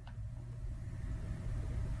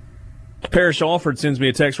 Parrish Alford sends me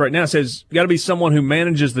a text right now. Says, got to be someone who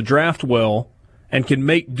manages the draft well and can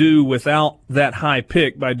make do without that high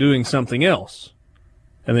pick by doing something else.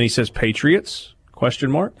 And then he says, Patriots? ?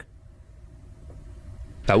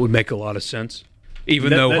 That would make a lot of sense.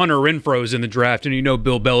 Even though Hunter Renfro's in the draft, and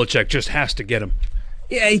Bill Belichick just has to get him.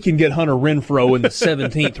 Yeah, he can get Hunter Renfro in the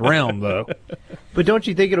 17th round, though. But don't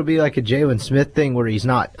you think it'll be like a Jalen Smith thing where he's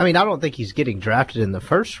not? I mean, I don't think he's getting drafted in the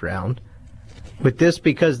first round. With this,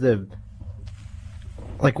 because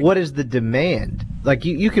what is the demand? Like,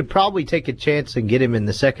 you could probably take a chance and get him in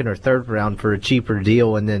the second or third round for a cheaper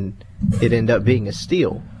deal, and then it end up being a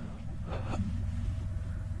steal.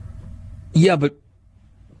 Yeah, but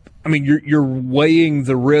I mean, you're weighing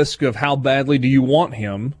the risk of how badly do you want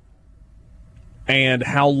him and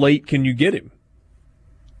how late can you get him,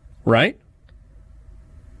 right?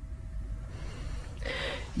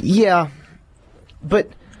 Yeah,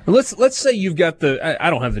 but let's say you've got I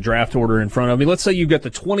don't have the draft order in front of me. Let's say you've got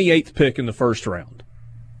the 28th pick in the first round,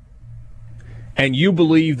 and you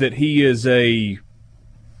believe that he is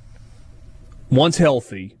once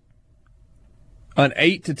healthy, an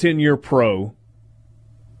 8 to 10 year pro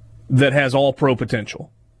that has all pro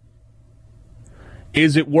potential.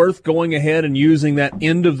 Is it worth going ahead and using that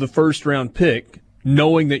end of the first round pick,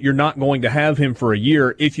 knowing that you're not going to have him for a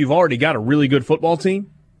year if you've already got a really good football team?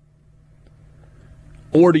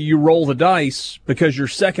 Or do you roll the dice because your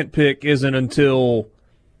second pick isn't until,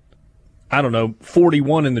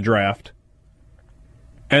 41 in the draft,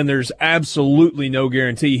 and there's absolutely no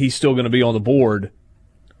guarantee he's still going to be on the board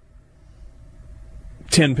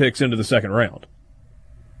 10 picks into the second round?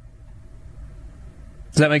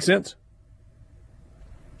 Does that make sense?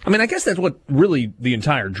 I mean, I guess that's what really the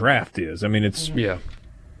entire draft is. I mean, it's... Yeah.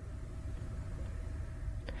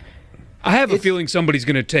 I have a feeling somebody's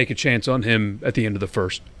going to take a chance on him at the end of the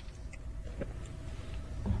first.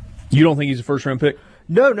 You don't think he's a first-round pick?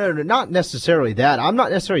 No, not necessarily that. I'm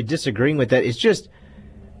not necessarily disagreeing with that. It's just,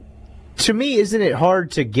 To me, isn't it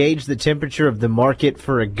hard to gauge the temperature of the market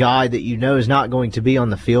for a guy that you know is not going to be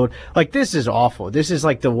on the field? Like, this is awful. This is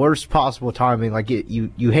like the worst possible timing. Like,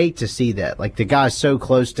 you hate to see that. Like, the guy's so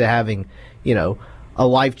close to having, a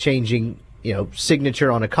life-changing,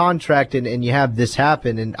 signature on a contract, and you have this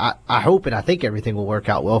happen. And I hope and I think everything will work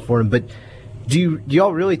out well for him. But do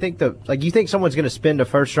y'all really think you think someone's going to spend a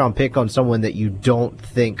first-round pick on someone that you don't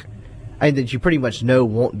think, and that you pretty much know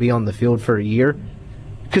won't be on the field for a year?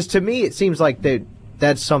 Because to me, it seems like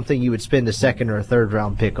that's something you would spend a second or a third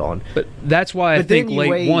round pick on. But that's why I think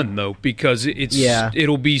late one, though, because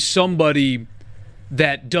it'll be somebody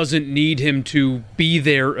that doesn't need him to be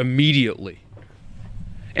there immediately.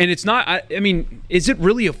 And it's not, is it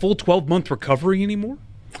really a full 12-month recovery anymore?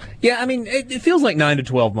 Yeah, it feels like 9 to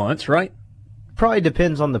 12 months, right? Probably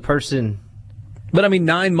depends on the person. But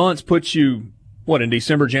 9 months puts you, in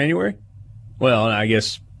December, January? Well, I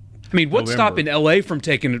guess. What's stopping L.A. from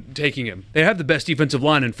taking him? They have the best defensive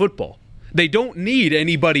line in football. They don't need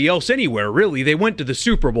anybody else anywhere, really. They went to the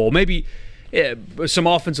Super Bowl. Maybe some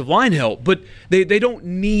offensive line help, but they don't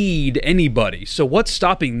need anybody. So what's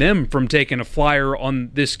stopping them from taking a flyer on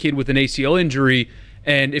this kid with an ACL injury?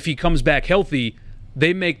 And if he comes back healthy,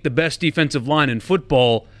 they make the best defensive line in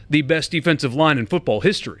football the best defensive line in football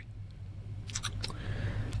history.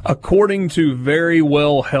 According to Very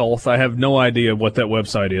Well Health, I have no idea what that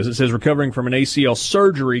website is. It says recovering from an ACL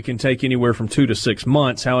surgery can take anywhere from 2 to 6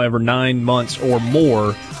 months. However, 9 months or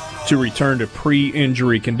more to return to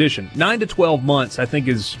pre-injury condition. 9 to 12 months, I think,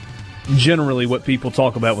 is generally what people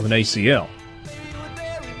talk about with an ACL.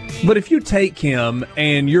 But if you take him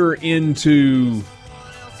and you're into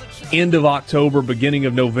end of October, beginning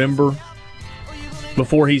of November,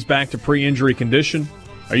 before he's back to pre-injury condition,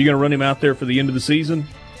 are you going to run him out there for the end of the season?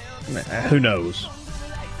 Who knows?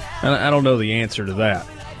 I don't know the answer to that.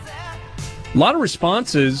 A lot of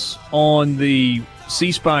responses on the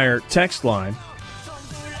C Spire text line.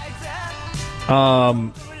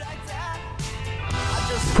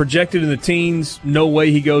 Projected in the teens, no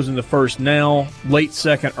way he goes in the first now. Late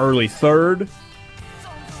second, early third.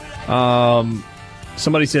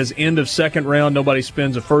 Somebody says end of second round, nobody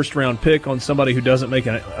spends a first round pick on somebody who doesn't make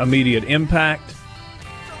an immediate impact.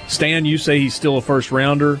 Stan, you say he's still a first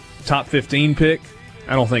rounder, top 15 pick?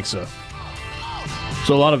 I don't think so.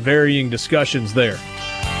 So a lot of varying discussions there.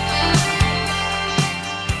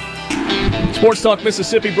 Sports Talk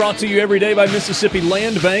Mississippi brought to you every day by Mississippi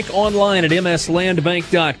Land Bank, online at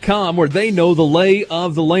mslandbank.com, where they know the lay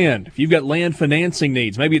of the land. If you've got land financing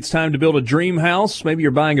needs, maybe it's time to build a dream house, maybe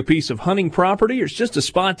you're buying a piece of hunting property, or it's just a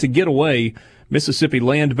spot to get away, Mississippi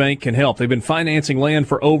Land Bank can help. They've been financing land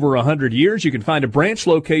for over 100 years. You can find a branch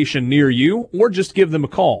location near you or just give them a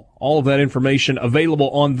call. All of that information available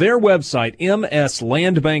on their website,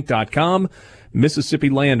 mslandbank.com. Mississippi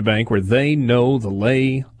Land Bank, where they know the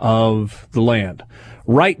lay of the land.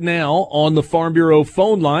 Right now on the Farm Bureau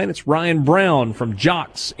phone line, it's Ryan Brown from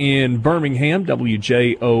Jocks in Birmingham,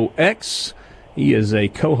 WJOX. He is a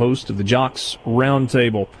co-host of the Jocks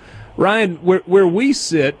Roundtable. Ryan, where we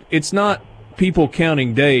sit, it's not people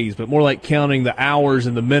counting days, but more like counting the hours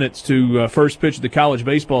and the minutes to first pitch of the college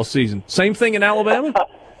baseball season. Same thing in Alabama?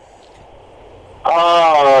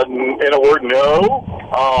 In a word,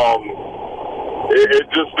 no. It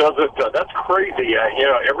just doesn't. That's crazy.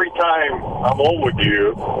 Every time I'm on with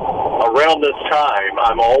you around this time,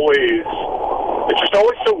 it's just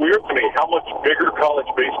always so weird to me how much bigger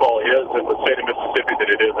college baseball is in the state of Mississippi than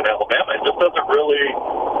it is in Alabama. It just doesn't really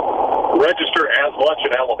register as much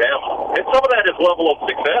in Alabama. And some of that is level of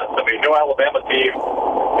success. No Alabama team,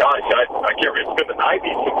 gosh, I can't remember. It's been the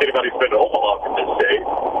 90s since anybody's been to Omaha from this state.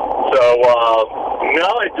 So, no,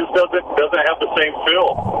 it just doesn't have the same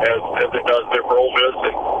feel as it does there for Ole Miss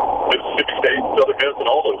and Mississippi State, Southern Miss, and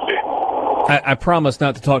all those teams. I promise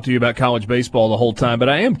not to talk to you about college baseball the whole time, but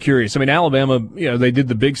I am curious. Alabama, they did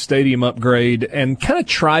the big stadium upgrade and kind of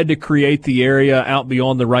tried to create the area out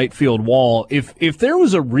beyond the right field wall. If there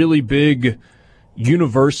was a really big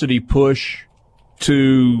university push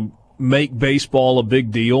to make baseball a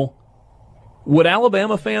big deal, would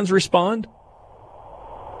Alabama fans respond?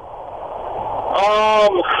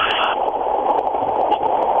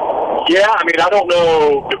 Yeah, I don't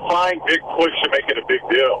know. Define big push to make it a big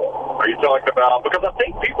deal. Are you talking about? Because I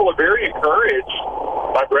think people are very encouraged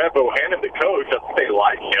by Brad Bohannon, the coach. I think they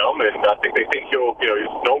like him, and I think they think he's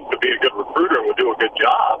known to be a good recruiter and will do a good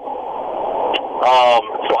job.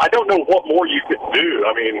 So I don't know what more you could do.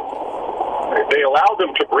 They allowed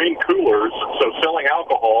them to bring coolers, so selling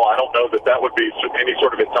alcohol, I don't know that would be any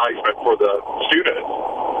sort of enticement for the students.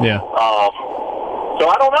 Yeah. So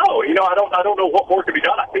I don't know. I don't know what more can be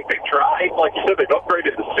done. I think they've tried. Like you said, they've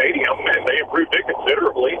upgraded the stadium, and they improved it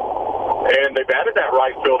considerably. And they've added that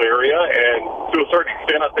right field area, and to a certain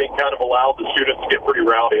extent, I think kind of allowed the students to get pretty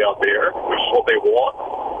rowdy out there, which is what they want.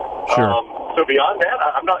 Sure. So beyond that,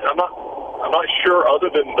 I'm not sure, other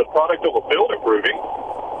than the product of the field improving,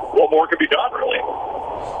 what more could be done, really.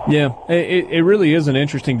 Yeah, it really is an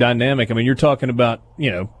interesting dynamic. I mean, you're talking about,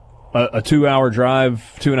 a 2-hour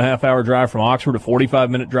drive, 2.5-hour drive from Oxford, a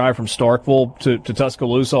 45-minute drive from Starkville to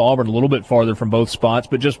Tuscaloosa, Auburn a little bit farther from both spots,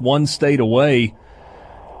 but just one state away.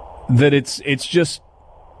 That it's just,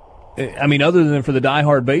 I mean, other than for the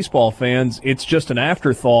diehard baseball fans, it's just an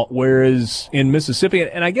afterthought, whereas in Mississippi,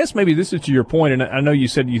 and I guess maybe this is to your point, and I know you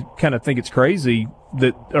said you kind of think it's crazy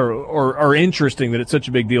that, or interesting that it's such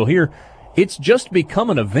a big deal here, it's just become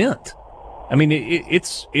an event. I mean,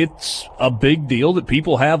 it's a big deal that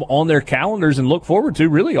people have on their calendars and look forward to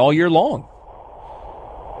really all year long.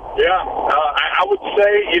 Yeah, I would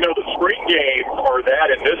say, the spring games are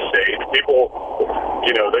that in this state. People,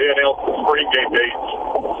 they announce the spring game dates,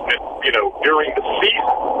 during the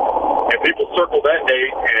season. And people circle that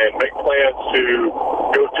date and make plans to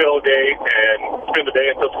go tailgate and spend the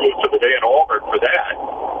day in Tuscaloosa, the day in Auburn for that.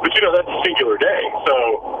 But, that's a singular day. So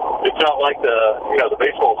it's not like the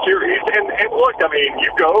baseball series. And look, I mean,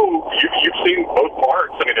 you've seen both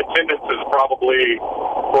parts. I mean, attendance is probably,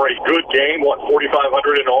 for a good game,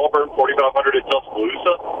 4,500 in Auburn, 4,500 in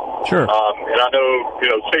Tuscaloosa. Sure. And I know,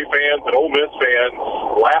 State fans and Ole Miss fans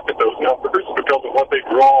laugh at those numbers because of what they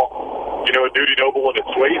draw, at Dudy Noble and at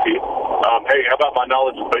Swayze. Hey, how about my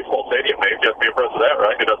knowledge of baseball stadium name? You have to be impressed with that,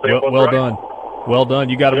 right? Did I say it was well right? done. Well done.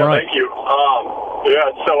 You got it right. Thank you.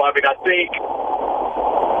 So, I mean, I think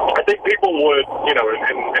people would, in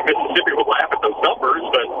Mississippi would laugh at those numbers,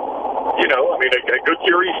 but, I mean, a good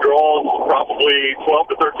series draws probably 12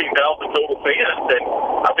 to 13,000 total fans, and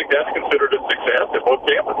I think that's considered a success at both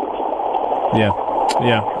campuses.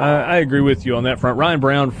 Yeah, I agree with you on that front. Ryan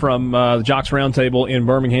Brown from the Jocks Roundtable in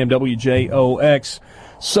Birmingham, WJOX.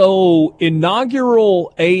 So,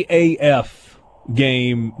 inaugural AAF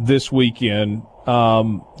game this weekend,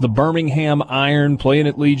 the Birmingham Iron playing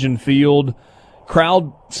at Legion Field.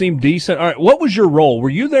 Crowd seemed decent. All right, what was your role? Were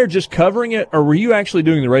you there just covering it, or were you actually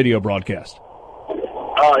doing the radio broadcast?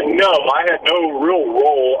 No, I had no real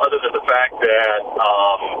role other than the fact that,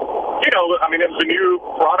 I mean, it was a new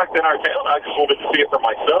product in our town. I just wanted to see it for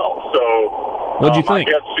myself. So, what'd you think?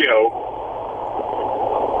 I guess,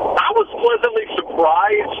 I was pleasantly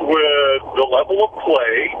surprised with the level of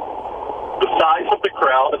play, the size of the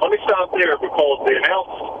crowd. And let me stop there because the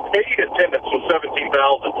announced paid attendance was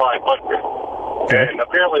 17,500. Okay. And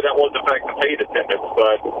apparently that was, in fact, the paid attendance.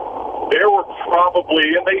 But there were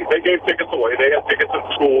probably, and they gave tickets away. They had tickets in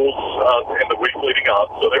schools in the week leading up.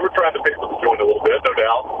 So they were trying to pay for the joint a little bit, no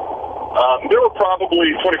doubt. There were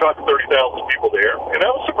probably 25,000 to 30,000 people there. And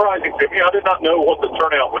that was surprising to me. I did not know what the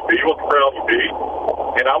turnout would be, what the crowd would be.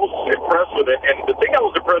 And I was impressed with it. And the thing I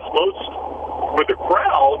was impressed most with the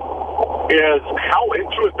crowd is how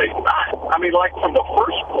into it they got. I mean, like from the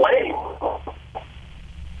first play,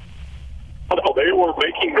 they were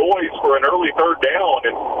making noise for an early third down.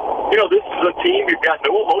 And, this is a team you've got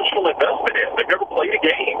no emotional investment in. They've never played a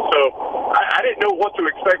game. So I didn't know what to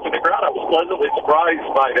expect from the crowd. I was pleasantly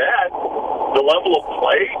surprised by that. The level of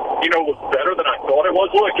play, was better than I thought it was.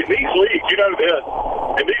 Look, in these leagues, this.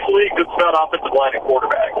 In these leagues, it's about offensive line and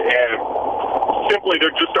quarterback. And simply,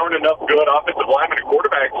 there just aren't enough good offensive linemen and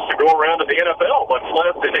quarterbacks to go around in the NFL, much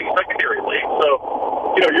less in a secondary league.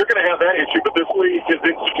 So, you're going to have that issue. But this league has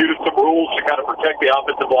instituted some rules to kind of protect the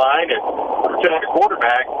offensive line and protect the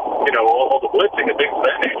quarterback, all the blitzing and things of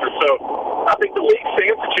that nature. So I think the league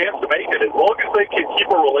stands a chance to make it. As long as they can keep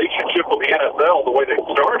a relationship with the NFL the way they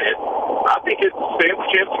started, I think it stands a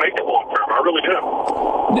chance to make it long term. I really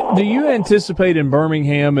do. Do you anticipate in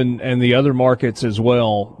Birmingham and the other markets as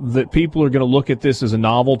well that people are going to look at this as a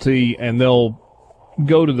novelty and they'll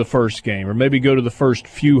go to the first game or maybe go to the first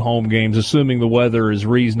few home games, assuming the weather is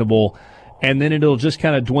reasonable, and then it'll just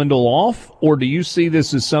kind of dwindle off? Or do you see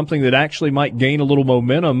this as something that actually might gain a little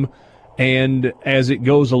momentum, and as it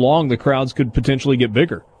goes along, the crowds could potentially get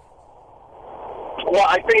bigger? Well,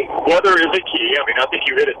 I think weather is a key. I mean, I think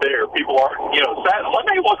you hit it there. People are,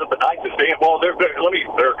 Sunday wasn't the nicest day. Well, there are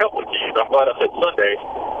a couple of keys. I'm glad I said Sunday,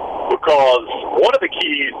 because one of the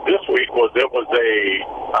keys this week was it was a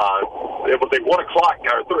 1 o'clock,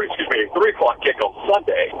 or 3 o'clock kick on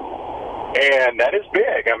Sunday. And that is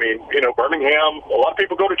big. I mean, Birmingham, a lot of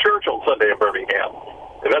people go to church on Sunday in Birmingham,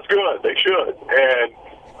 and that's good. They should. And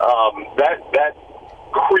that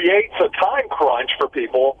creates a time crunch for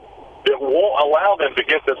people that won't allow them to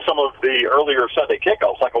get to some of the earlier Sunday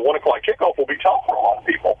kickoffs. Like a 1 o'clock kickoff will be tough for a lot of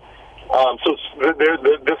people. So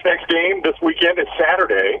this next game this weekend is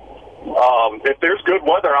Saturday. If there's good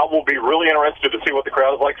weather, I will be really interested to see what the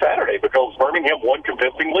crowd is like Saturday, because Birmingham won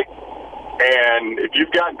convincingly. And if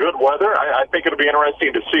you've got good weather, I think it'll be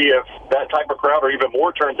interesting to see if that type of crowd or even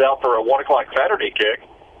more turns out for a 1 o'clock Saturday kick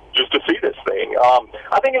just to see this thing.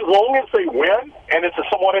 I think as long as they win and it's a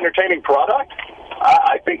somewhat entertaining product,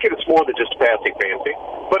 I think it's more than just passing fancy.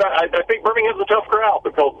 But I think Birmingham's a tough crowd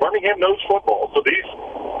because Birmingham knows football. So these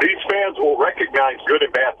fans will recognize good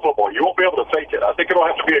and bad football. You won't be able to fake it. I think it'll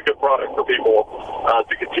have to be a good product for people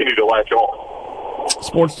to continue to latch on.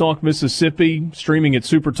 Sports Talk Mississippi, streaming at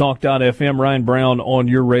supertalk.fm. Ryan Brown on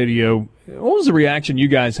your radio. What was the reaction you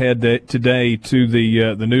guys had today to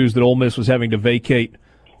the news that Ole Miss was having to vacate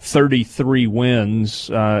 33 wins,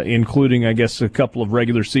 including, I guess, a couple of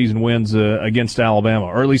regular season wins against Alabama,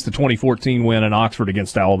 or at least the 2014 win in Oxford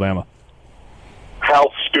against Alabama?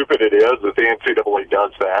 How stupid it is that the NCAA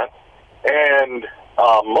does that. And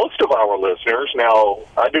most of our listeners, now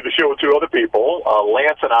I do the show with two other people,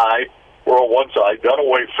 Lance and I were on one side.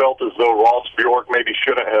 Dunaway felt as though Ross Bjork maybe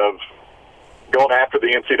shouldn't have gone after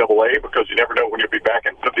the NCAA because you never know when you'll be back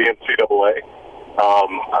in the NCAA.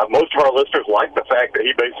 Most of our listeners like the fact that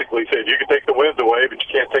he basically said you can take the wins away, but you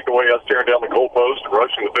can't take away us tearing down the goalpost and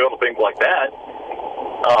rushing the field and things like that.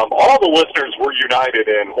 All the listeners were united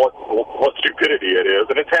in what stupidity it is,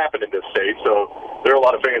 and it's happened in this state. So there are a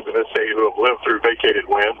lot of fans in this state who have lived through vacated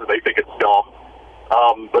wins, and they think it's dumb.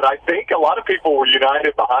 But I think a lot of people were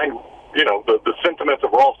united behind, the sentiments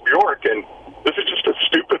of Ross Bjork, and this is just a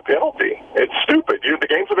stupid penalty. It's stupid.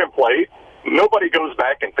 The games have been played. Nobody goes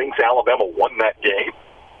back and thinks Alabama won that game.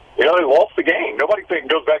 They lost the game. Nobody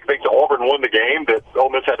goes back and thinks Auburn won the game that Ole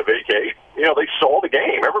Miss had to vacate. They saw the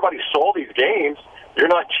game. Everybody saw these games. You're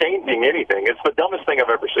not changing anything. It's the dumbest thing I've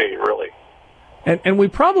ever seen, really. And we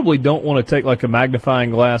probably don't want to take like a magnifying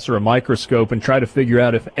glass or a microscope and try to figure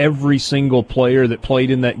out if every single player that played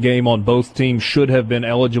in that game on both teams should have been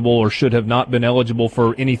eligible or should have not been eligible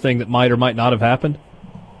for anything that might or might not have happened.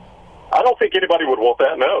 I don't think anybody would want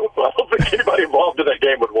that, no. I don't think anybody involved in that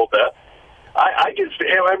game would want that.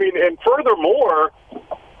 And furthermore,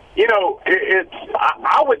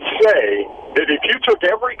 I would say that if you took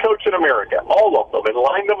every coach in America, all of them, and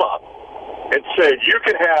lined them up, and said you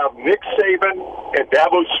could have Nick Saban and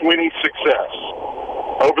Dabo Swinney's success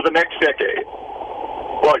over the next decade,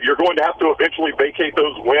 but you're going to have to eventually vacate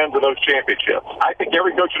those wins and those championships. I think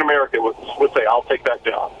every coach in America would say, I'll take that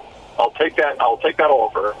job. I'll take that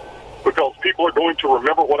offer, because people are going to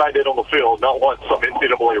remember what I did on the field, not what some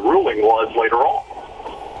NCAA ruling was later on.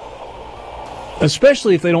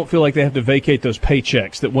 Especially if they don't feel like they have to vacate those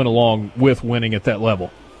paychecks that went along with winning at that level.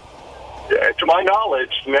 Yeah, to my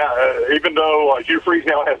knowledge, now, even though Hugh Freeze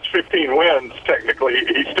now has 15 wins, technically,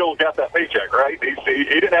 he still got that paycheck, right? He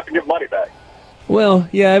didn't have to give money back. Well,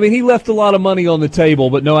 yeah, he left a lot of money on the table,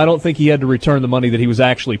 but no, I don't think he had to return the money that he was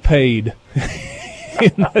actually paid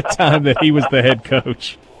in the time that he was the head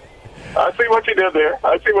coach. I see what you did there.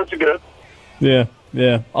 I see what you did.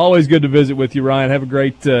 Yeah. Always good to visit with you, Ryan. Have a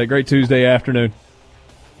great Tuesday afternoon.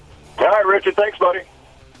 All right, Richard. Thanks, buddy.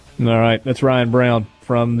 All right. That's Ryan Brown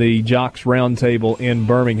from the Jocks Roundtable in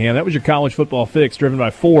Birmingham. That was your college football fix, driven by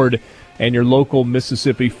Ford and your local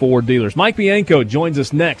Mississippi Ford dealers. Mike Bianco joins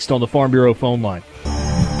us next on the Farm Bureau phone line.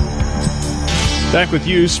 Back with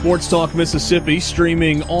you, Sports Talk Mississippi,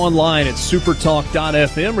 streaming online at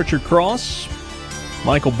supertalk.fm. Richard Cross,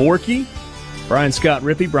 Michael Borky, Brian Scott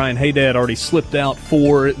Rippey. Brian Haydad already slipped out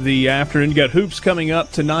for the afternoon. You got hoops coming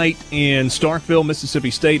up tonight in Starkville.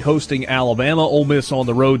 Mississippi State hosting Alabama. Ole Miss on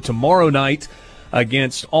the road tomorrow night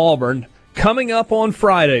against Auburn. Coming up on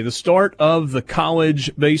Friday, the start of the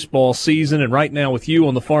college baseball season. And right now with you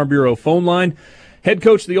on the Farm Bureau phone line, head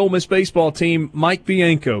coach of the Ole Miss baseball team, Mike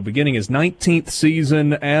Bianco, beginning his 19th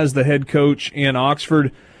season as the head coach in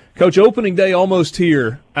Oxford. Coach, opening day almost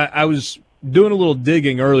here. I was doing a little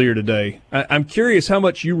digging earlier today. I'm curious how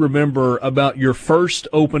much you remember about your first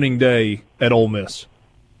opening day at Ole Miss.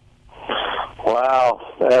 Wow.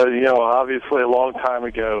 Obviously a long time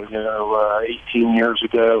ago, 18 years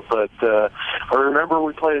ago. But I remember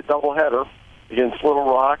we played a doubleheader against Little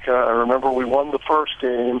Rock. I remember we won the first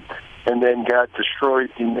game and then got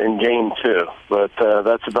destroyed in game 2. But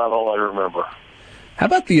that's about all I remember. How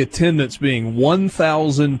about the attendance being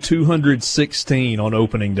 1,216 on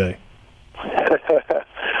opening day?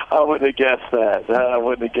 I wouldn't have guessed that.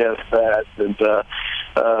 And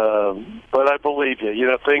but I believe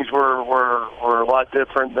you. Things were a lot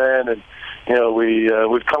different then, and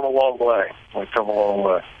we've come a long way.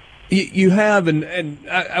 You have, and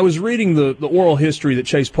I was reading the oral history that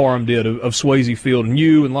Chase Parham did of Swayze Field, and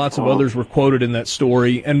you and lots of others were quoted in that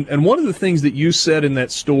story. And one of the things that you said in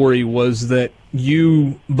that story was that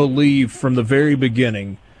you believed from the very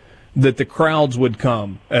beginning that the crowds would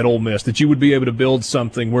come at Ole Miss, that you would be able to build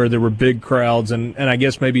something where there were big crowds, and I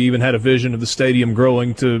guess maybe even had a vision of the stadium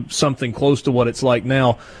growing to something close to what it's like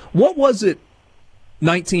now. What was it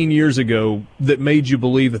 19 years ago that made you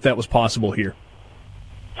believe that was possible here?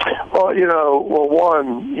 Well,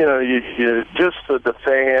 one, you just the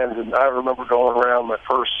fans, and I remember going around my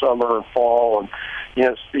first summer and fall and,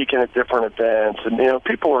 speaking at different events, and,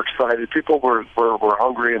 people were excited. People were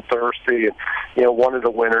hungry and thirsty and, wanted a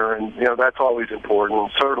winner, and, that's always important.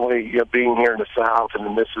 And certainly, being here in the South and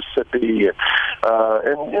in Mississippi, and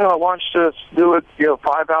I watched us do it,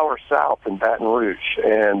 5 hours south in Baton Rouge,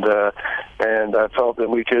 and I felt that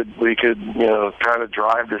we could, kind of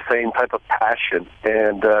drive the same type of passion,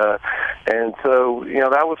 and so,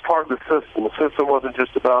 that was part of the system. The system wasn't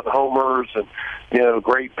just about homers and,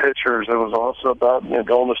 great pitchers. It was also about,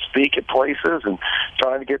 going to speak at places and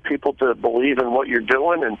trying to get people to believe in what you're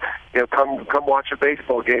doing and, come watch a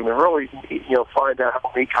baseball game and really, find out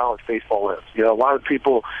how neat college baseball is. A lot of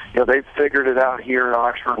people, they've figured it out here in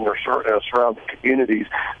Oxford and their surrounding communities.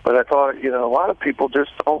 But I thought, a lot of people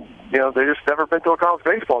just don't, they just never been to a college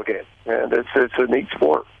baseball game. And it's a neat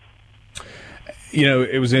sport.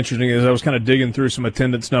 It was interesting as I was kind of digging through some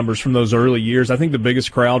attendance numbers from those early years. I think the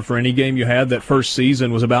biggest crowd for any game you had that first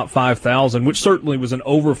season was about 5,000, which certainly was an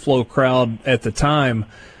overflow crowd at the time.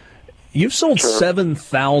 You've sold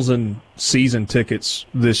 7,000 season tickets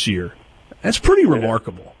this year. That's pretty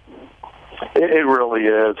remarkable. It really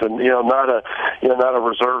is, and not a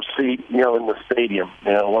reserve seat, in the stadium.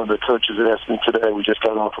 One of the coaches asked me today. We just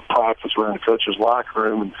got off of practice. We're in the coach's locker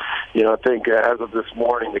room, and I think as of this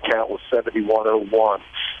morning, the count was 7,101.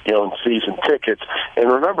 In season tickets.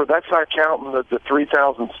 And remember, that's not counting the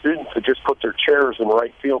 3,000 students that just put their chairs in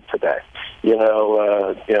right field today.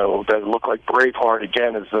 That look like Braveheart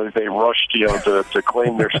again as they rushed, to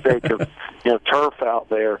claim their stake of, turf out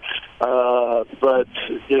there. But,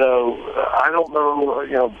 I don't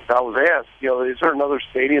know, I was asked, is there another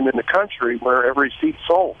stadium in the country where every seat's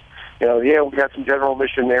sold? We got some general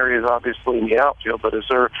mission areas, obviously, in the outfield, but is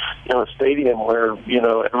there, a stadium where,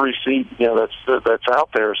 every seat, that's out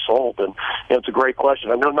there is sold? And, it's a great question.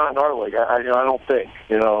 I know not in our league. I don't think,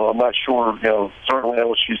 I'm not sure, certainly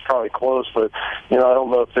LSU's probably close, but, I don't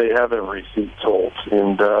know if they have every seat sold.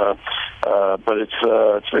 And, but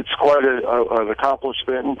it's quite an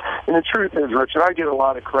accomplishment. And the truth is, Richard, I get a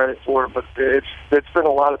lot of credit for it, but it's been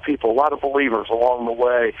a lot of people, a lot of believers along the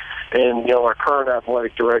way. And, our current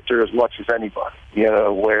athletic director, as much as anybody,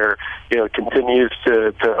 where, continues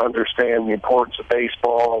to understand the importance of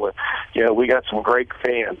baseball. And, we got some great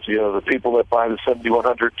fans, the people that buy the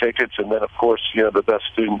 7,100 tickets, and then, of course, the best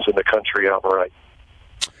students in the country outright.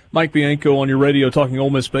 Mike Bianco on your radio talking Ole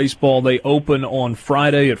Miss baseball. They open on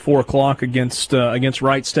Friday at 4 o'clock against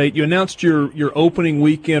Wright State. You announced your opening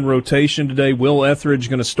weekend rotation today. Will Etheridge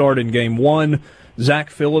going to start in Game 1. Zach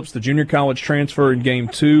Phillips, the junior college transfer, in Game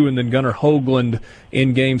 2, and then Gunnar Hoagland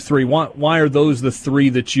in Game 3. Why are those the three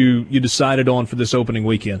that you decided on for this opening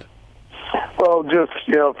weekend? Well, just,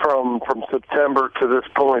 from September to this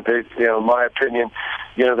point, they, in my opinion,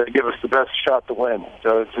 they give us the best shot to win.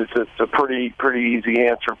 So it's a pretty easy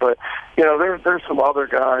answer. But, there's some other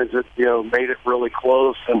guys that, made it really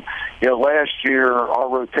close. And, last year, our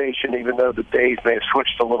rotation, even though the days may have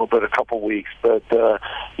switched a little bit a couple weeks, but,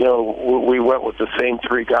 we went with the same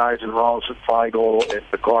three guys in Ross and Feigl and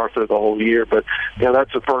MacArthur the whole year. But,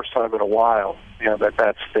 that's the first time in a while. At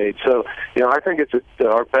that stage. So, I think it's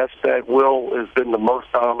our best bet. Will has been the most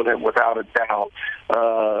dominant without a doubt,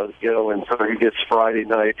 and so he gets Friday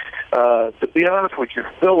night. To be honest with you,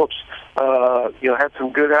 Phillips, had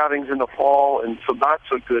some good outings in the fall and some not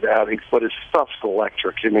so good outings, but his stuff's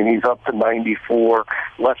electric. I mean, he's up to 94,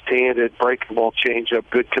 left-handed, breaking ball changeup,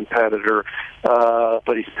 good competitor,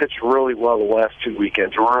 but he's pitched really well the last 2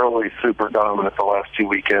 weekends, really super dominant the last 2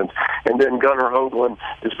 weekends. And then Gunnar Hoagland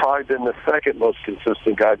has probably been the second most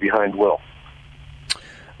consistent guy behind Will.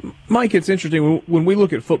 Mike, it's interesting when we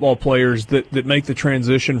look at football players that make the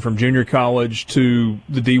transition from junior college to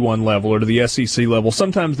the D1 level or to the SEC level.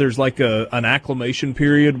 Sometimes there's like an acclimation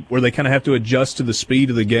period where they kind of have to adjust to the speed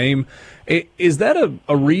of the game. Is that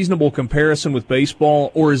a reasonable comparison with baseball,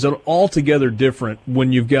 or is it altogether different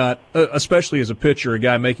when you've got, especially as a pitcher, a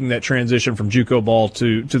guy making that transition from JUCO ball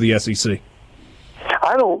to the SEC?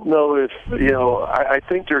 I don't know if, I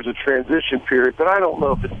think there's a transition period, but I don't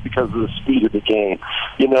know if it's because of the speed of the game.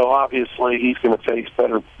 Obviously he's going to face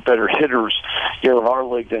better hitters, in our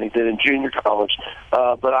league than he did in junior college.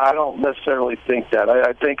 But I don't necessarily think that.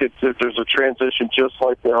 I think there's a transition just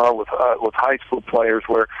like there are with high school players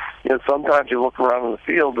where, sometimes you look around in the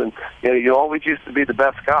field and, you always used to be the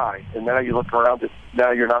best guy, and now you look around and now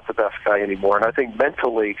you're not the best guy anymore. And I think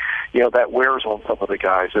mentally, that wears on some of the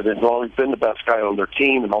guys that have always been the best guy on their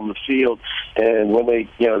team and on the field. And when they,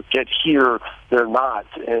 get here, they're not.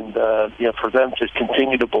 And, for them to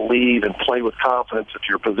continue to believe and play with confidence if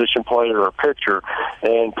you're a position player or a pitcher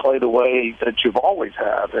and play the way that you've always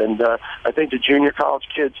have. And I think the junior college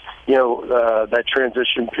kids, that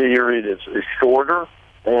transition period is shorter.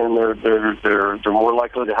 And they're more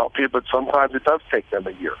likely to help you, but sometimes it does take them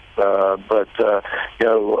a year. But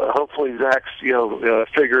hopefully Zach's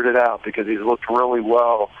figured it out because he's looked really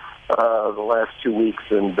well the last 2 weeks,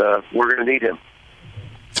 and we're going to need him.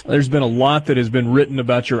 There's been a lot that has been written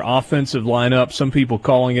about your offensive lineup. Some people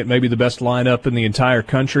calling it maybe the best lineup in the entire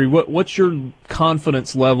country. What's your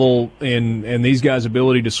confidence level in these guys'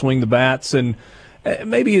 ability to swing the bats? And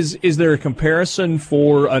maybe is there a comparison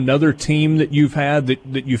for another team that you've had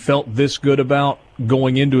that you felt this good about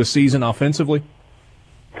going into a season offensively?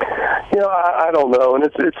 I don't know, and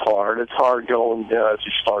it's hard. It's hard going as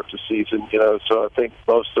you start the season. So I think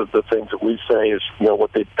most of the things that we say is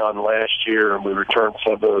what they've done last year, and we returned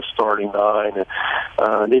some of the starting nine,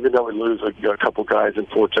 and even though we lose a couple guys in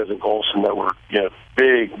Fortes and Golson that were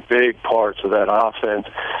big parts of that offense.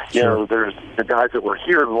 Sure. There's the guys that were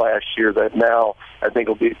here last year that now I think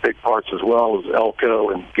will be big parts as well as Elko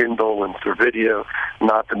and Gindel and Servideo,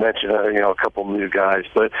 not to mention a couple new guys.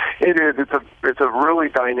 But it's a really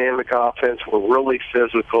dynamic offense. We're really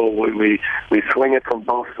physical. We swing it from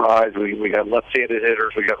both sides. We got left-handed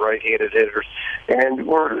hitters, we got right-handed hitters, and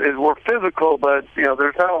we're physical. But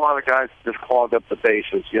there's not a lot of guys that just clog up the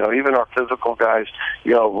bases. Even our physical guys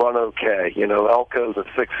run okay. Elko's a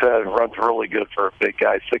 6'7", runs really good for a big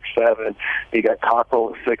guy, 6'7". You got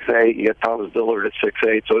Cockrell at 6'8". You got Thomas Dillard at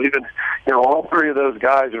 6'8". So even all three of those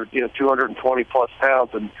guys are 220 plus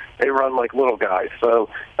pounds, and they run like little guys. So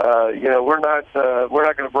we're not going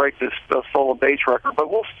to break this stolen base record,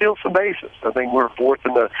 but we'll steal some bases. I think we're fourth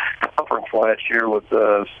in the conference last year with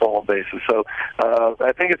stolen bases. So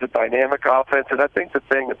I think it's a dynamic offense, and I think the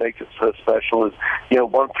thing that makes it so special is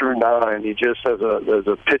 1 through 9. You just as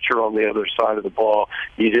a pitcher on the other side of the ball,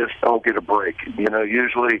 you just don't get a break.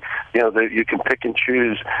 Usually you can pick and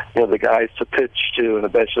choose the guys to pitch to, and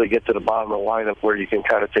eventually get to the bottom of the lineup where you can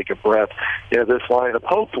kind of take a breath. This lineup,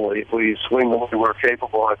 hopefully, if we swing the way we're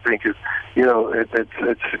capable, I think is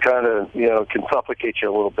it's kind of can suffocate you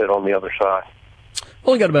a little bit on the other side.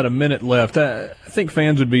 Only got about a minute left. I think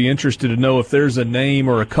fans would be interested to know if there's a name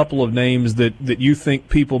or a couple of names that you think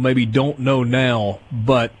people maybe don't know now,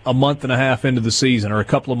 but a month and a half into the season or a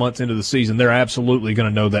couple of months into the season, they're absolutely going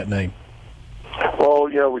to know that name. Well,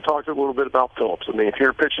 we talked a little bit about Phillips. I mean, if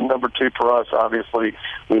you're pitching number 2 for us, obviously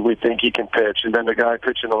we think he can pitch. And then the guy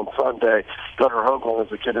pitching on Sunday, Gunnar Hoagland,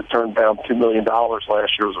 is a kid that turned down $2 million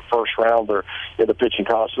last year as a first-rounder in the pitching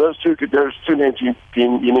college. So there's two names you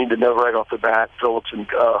need to know right off the bat, Phillips and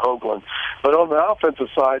Hoagland. But on the offensive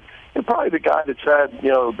side, you're probably the guy that's had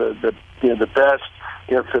the best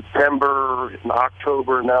September and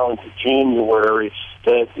October now into January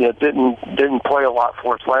that didn't play a lot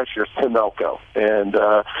for us last year is Tim Elko, and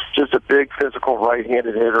just a big physical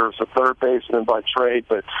right-handed hitter. It's a third baseman by trade,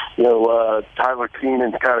 but Tyler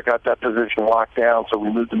Keenan kind of got that position locked down, so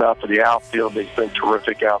we moved him out to the outfield. He's been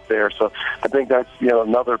terrific out there, so I think that's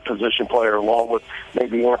another position player along with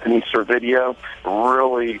maybe Anthony Servideo,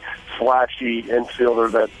 really flashy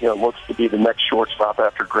infielder that looks to be the next shortstop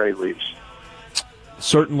after Gray leaves.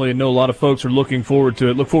 Certainly, I know a lot of folks are looking forward to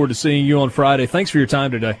it. Look forward to seeing you on Friday. Thanks for your time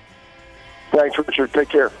today. Thanks, Richard. Take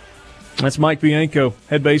care. That's Mike Bianco,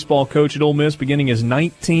 head baseball coach at Ole Miss, beginning his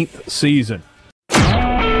 19th season.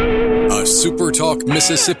 A SuperTalk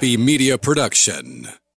Mississippi media production.